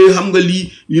 hey,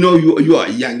 Hamgali, you are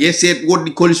young. Said what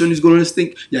the coalition is going to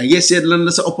think. Young said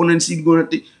unless the opponents is going to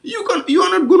think. You are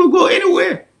not going to go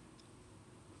anywhere.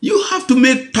 You have to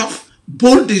make tough,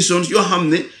 bold decisions. You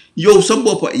hamne, yo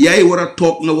sabopa, yai wara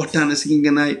talk na watana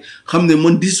singanai, hamne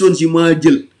mon decisions you ma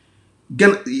jil.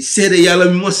 Gan said yala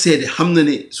mo said hamne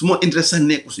ne, small interest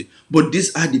ne kusi. But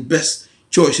these are the best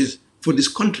choices for this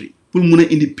country. Pour muna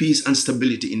in the peace and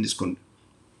stability in this country.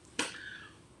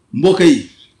 Mbokk yi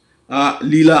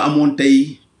lii laa amoon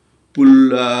tey pour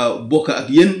bokk ak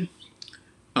yéen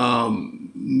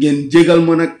ngeen jégal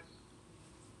ma nag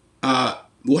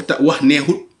wax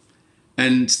neexut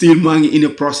and still maa ngi in a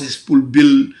process pour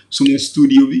build suma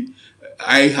studio bi.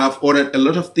 I have ordered a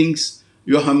lot of things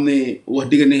yoo xam ne wax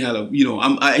dëgg ne yàlla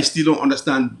I still don't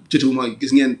understand jotuma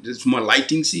gis ngeen suma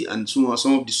lighting si and some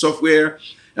of the software.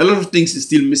 A lot of things is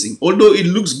still missing. Although it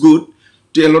looks good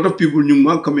to a lot of people, new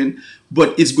man coming,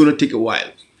 but it's gonna take a while.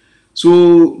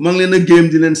 So, manglena game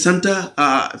dilen Santa,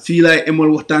 feel like Emol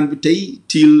Watan Bitay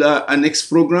till our next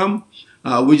program,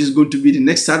 which is going to be the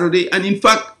next Saturday. And in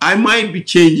fact, I might be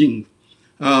changing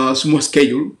some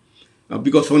schedule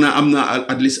because for now I'm not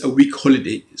at least a week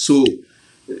holiday. So,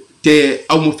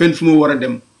 I'm offended from one of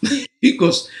them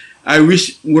because I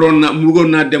wish we're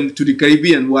not them to the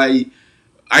Caribbean. Why?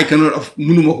 I cannot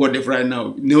munuma ko def right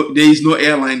now. No, there is no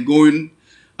airline going.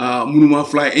 Munuma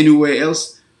fly anywhere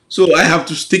else. So I have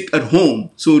to stick at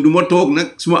home. So do more talk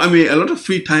next. So I mean a lot of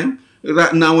free time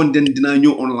right now and then I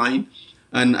know online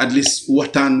and at least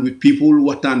watan with people,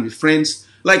 watan with friends.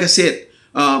 Like I said,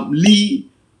 Lee,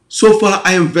 so far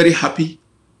I am very happy.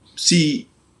 See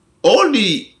all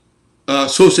the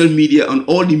social media and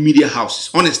all the media houses.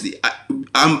 Honestly,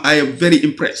 I am very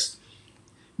impressed.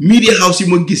 Media house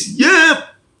you gis, yeah.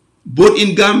 Both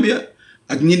in Gambia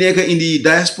and in the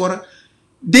diaspora,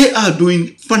 they are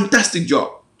doing fantastic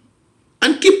job.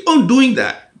 And keep on doing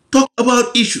that. Talk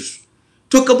about issues.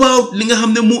 Talk about linga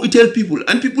hamne mo tell people.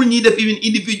 And people need even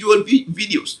individual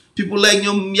videos. People like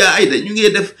you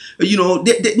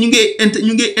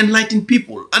enlighten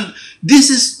people. And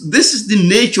this is the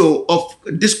nature of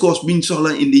discourse being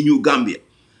solar in the new Gambia.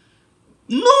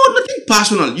 No, nothing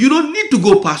personal. You don't need to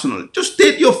go personal. Just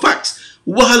state your facts.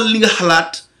 Wahal linga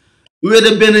halat.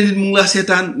 Whether Benedict Mungla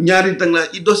Setan, Nyari Tangla,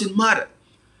 it doesn't matter.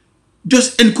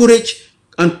 Just encourage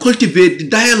and cultivate the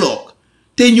dialogue.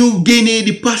 Then you gain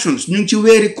the passions, you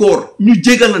very core, you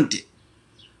jegalante.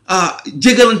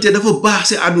 Jegalante dafa baax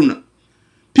ci aduna.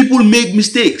 People make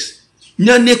mistakes.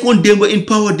 Nya nekkon demba in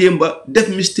power demba def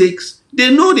mistakes. They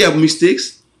know they have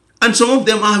mistakes. And some of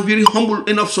them are very humble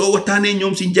enough so watane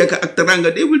ñom ci njeka ak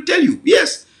taranga they will tell you,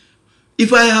 yes.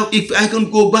 If I can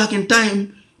go back in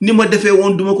time, Nima defe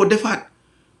won duma ko defat.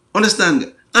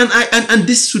 Understand? And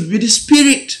this should be the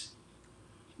spirit.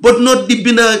 But not the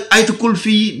bina aitukul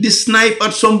fee, the snipe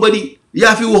at somebody,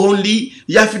 yafi wohonli,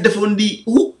 yafi defondi.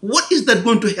 What is that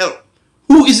going to help?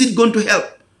 Who is it going to help?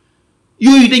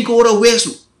 You think ora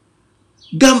wesu.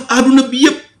 Gam aduna bi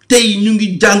yep tay ñu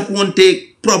ngi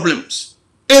jankuwante problems.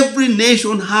 Every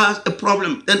nation has a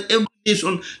problem, and every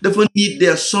nation therefore need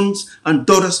their sons and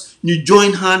daughters to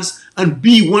join hands and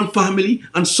be one family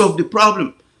and solve the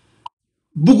problem.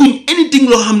 Buguñ anything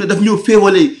lo xamne daf ñoo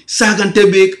féwalé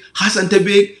sagante beek xasante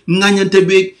beek ngañante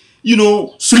beek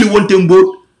suli wonte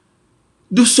mbot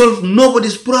do solve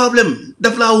nobody's problem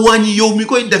daf la wañi yow mi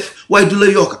koy def way du la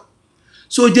yokka.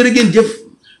 So jërë ngeen jëf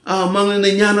maa ngi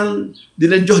leen ñaanal di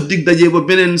leen jox dig daje ba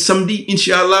beneen samedi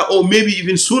inshallah, or maybe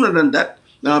even sooner than that.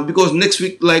 Because next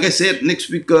week, like I said,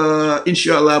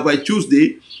 inshallah, by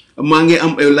Tuesday, I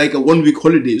am like a 1 week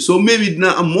holiday. So maybe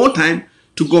now I'm more time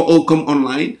to go or come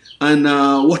online and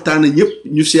what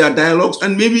you share dialogues.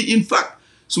 And maybe, in fact,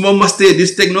 some master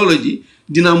this technology,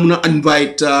 dina muna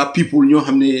invite people ñoo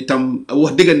xamne tam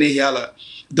wax deug ne yalla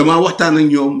dama waxtaan ak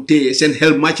ñoom te seen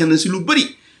help match na ci lu bari.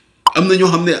 Amna ñoo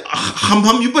xamne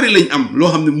xam-xam yu bari lañ am lo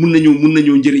xamne mën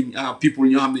nañu njëriñ people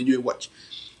ñoo xamne ñoy watch.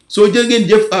 So again,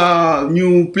 Jeff,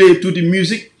 you play to the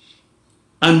music,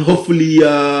 and hopefully,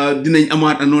 dinañ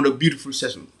amaat another beautiful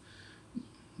session.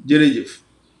 Jërëjëf.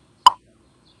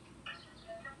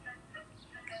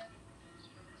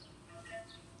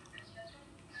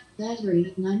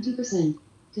 Battery 90%.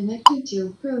 Connected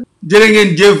to Pro. Jërë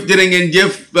ngeen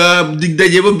jëf dig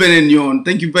daje ba beneen yoon.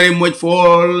 Thank you very much for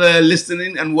all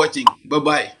listening and watching. Bye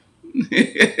bye.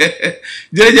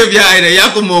 Jërëjëf yaa Aida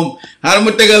yaa ko moom xaaral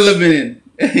ma tegal la beneen.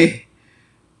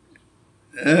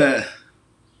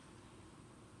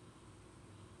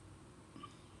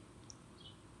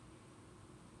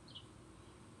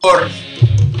 Or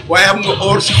waaye xam nga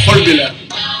or si xol bi la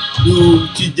du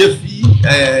ci jëf yi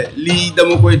lii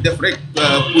dama koy def rek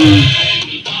pour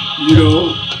you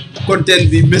know content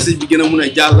bi message bi gën a mun a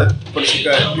jàll parce que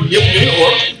ñun ñëpp ñooy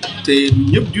or te ñun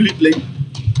ñëpp jullit lañ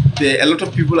te a lot of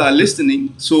people are listening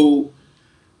so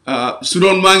su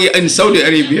doon maa ngi in Saudi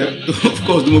Arabia of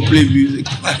course duma play music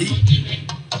waaye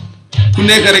ku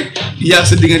nekk rek yaa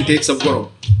sa digganteeg sa borom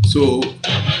so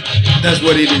that's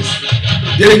what it is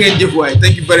jërë ngeen jëf waay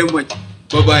thank you very much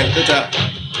bye bye tata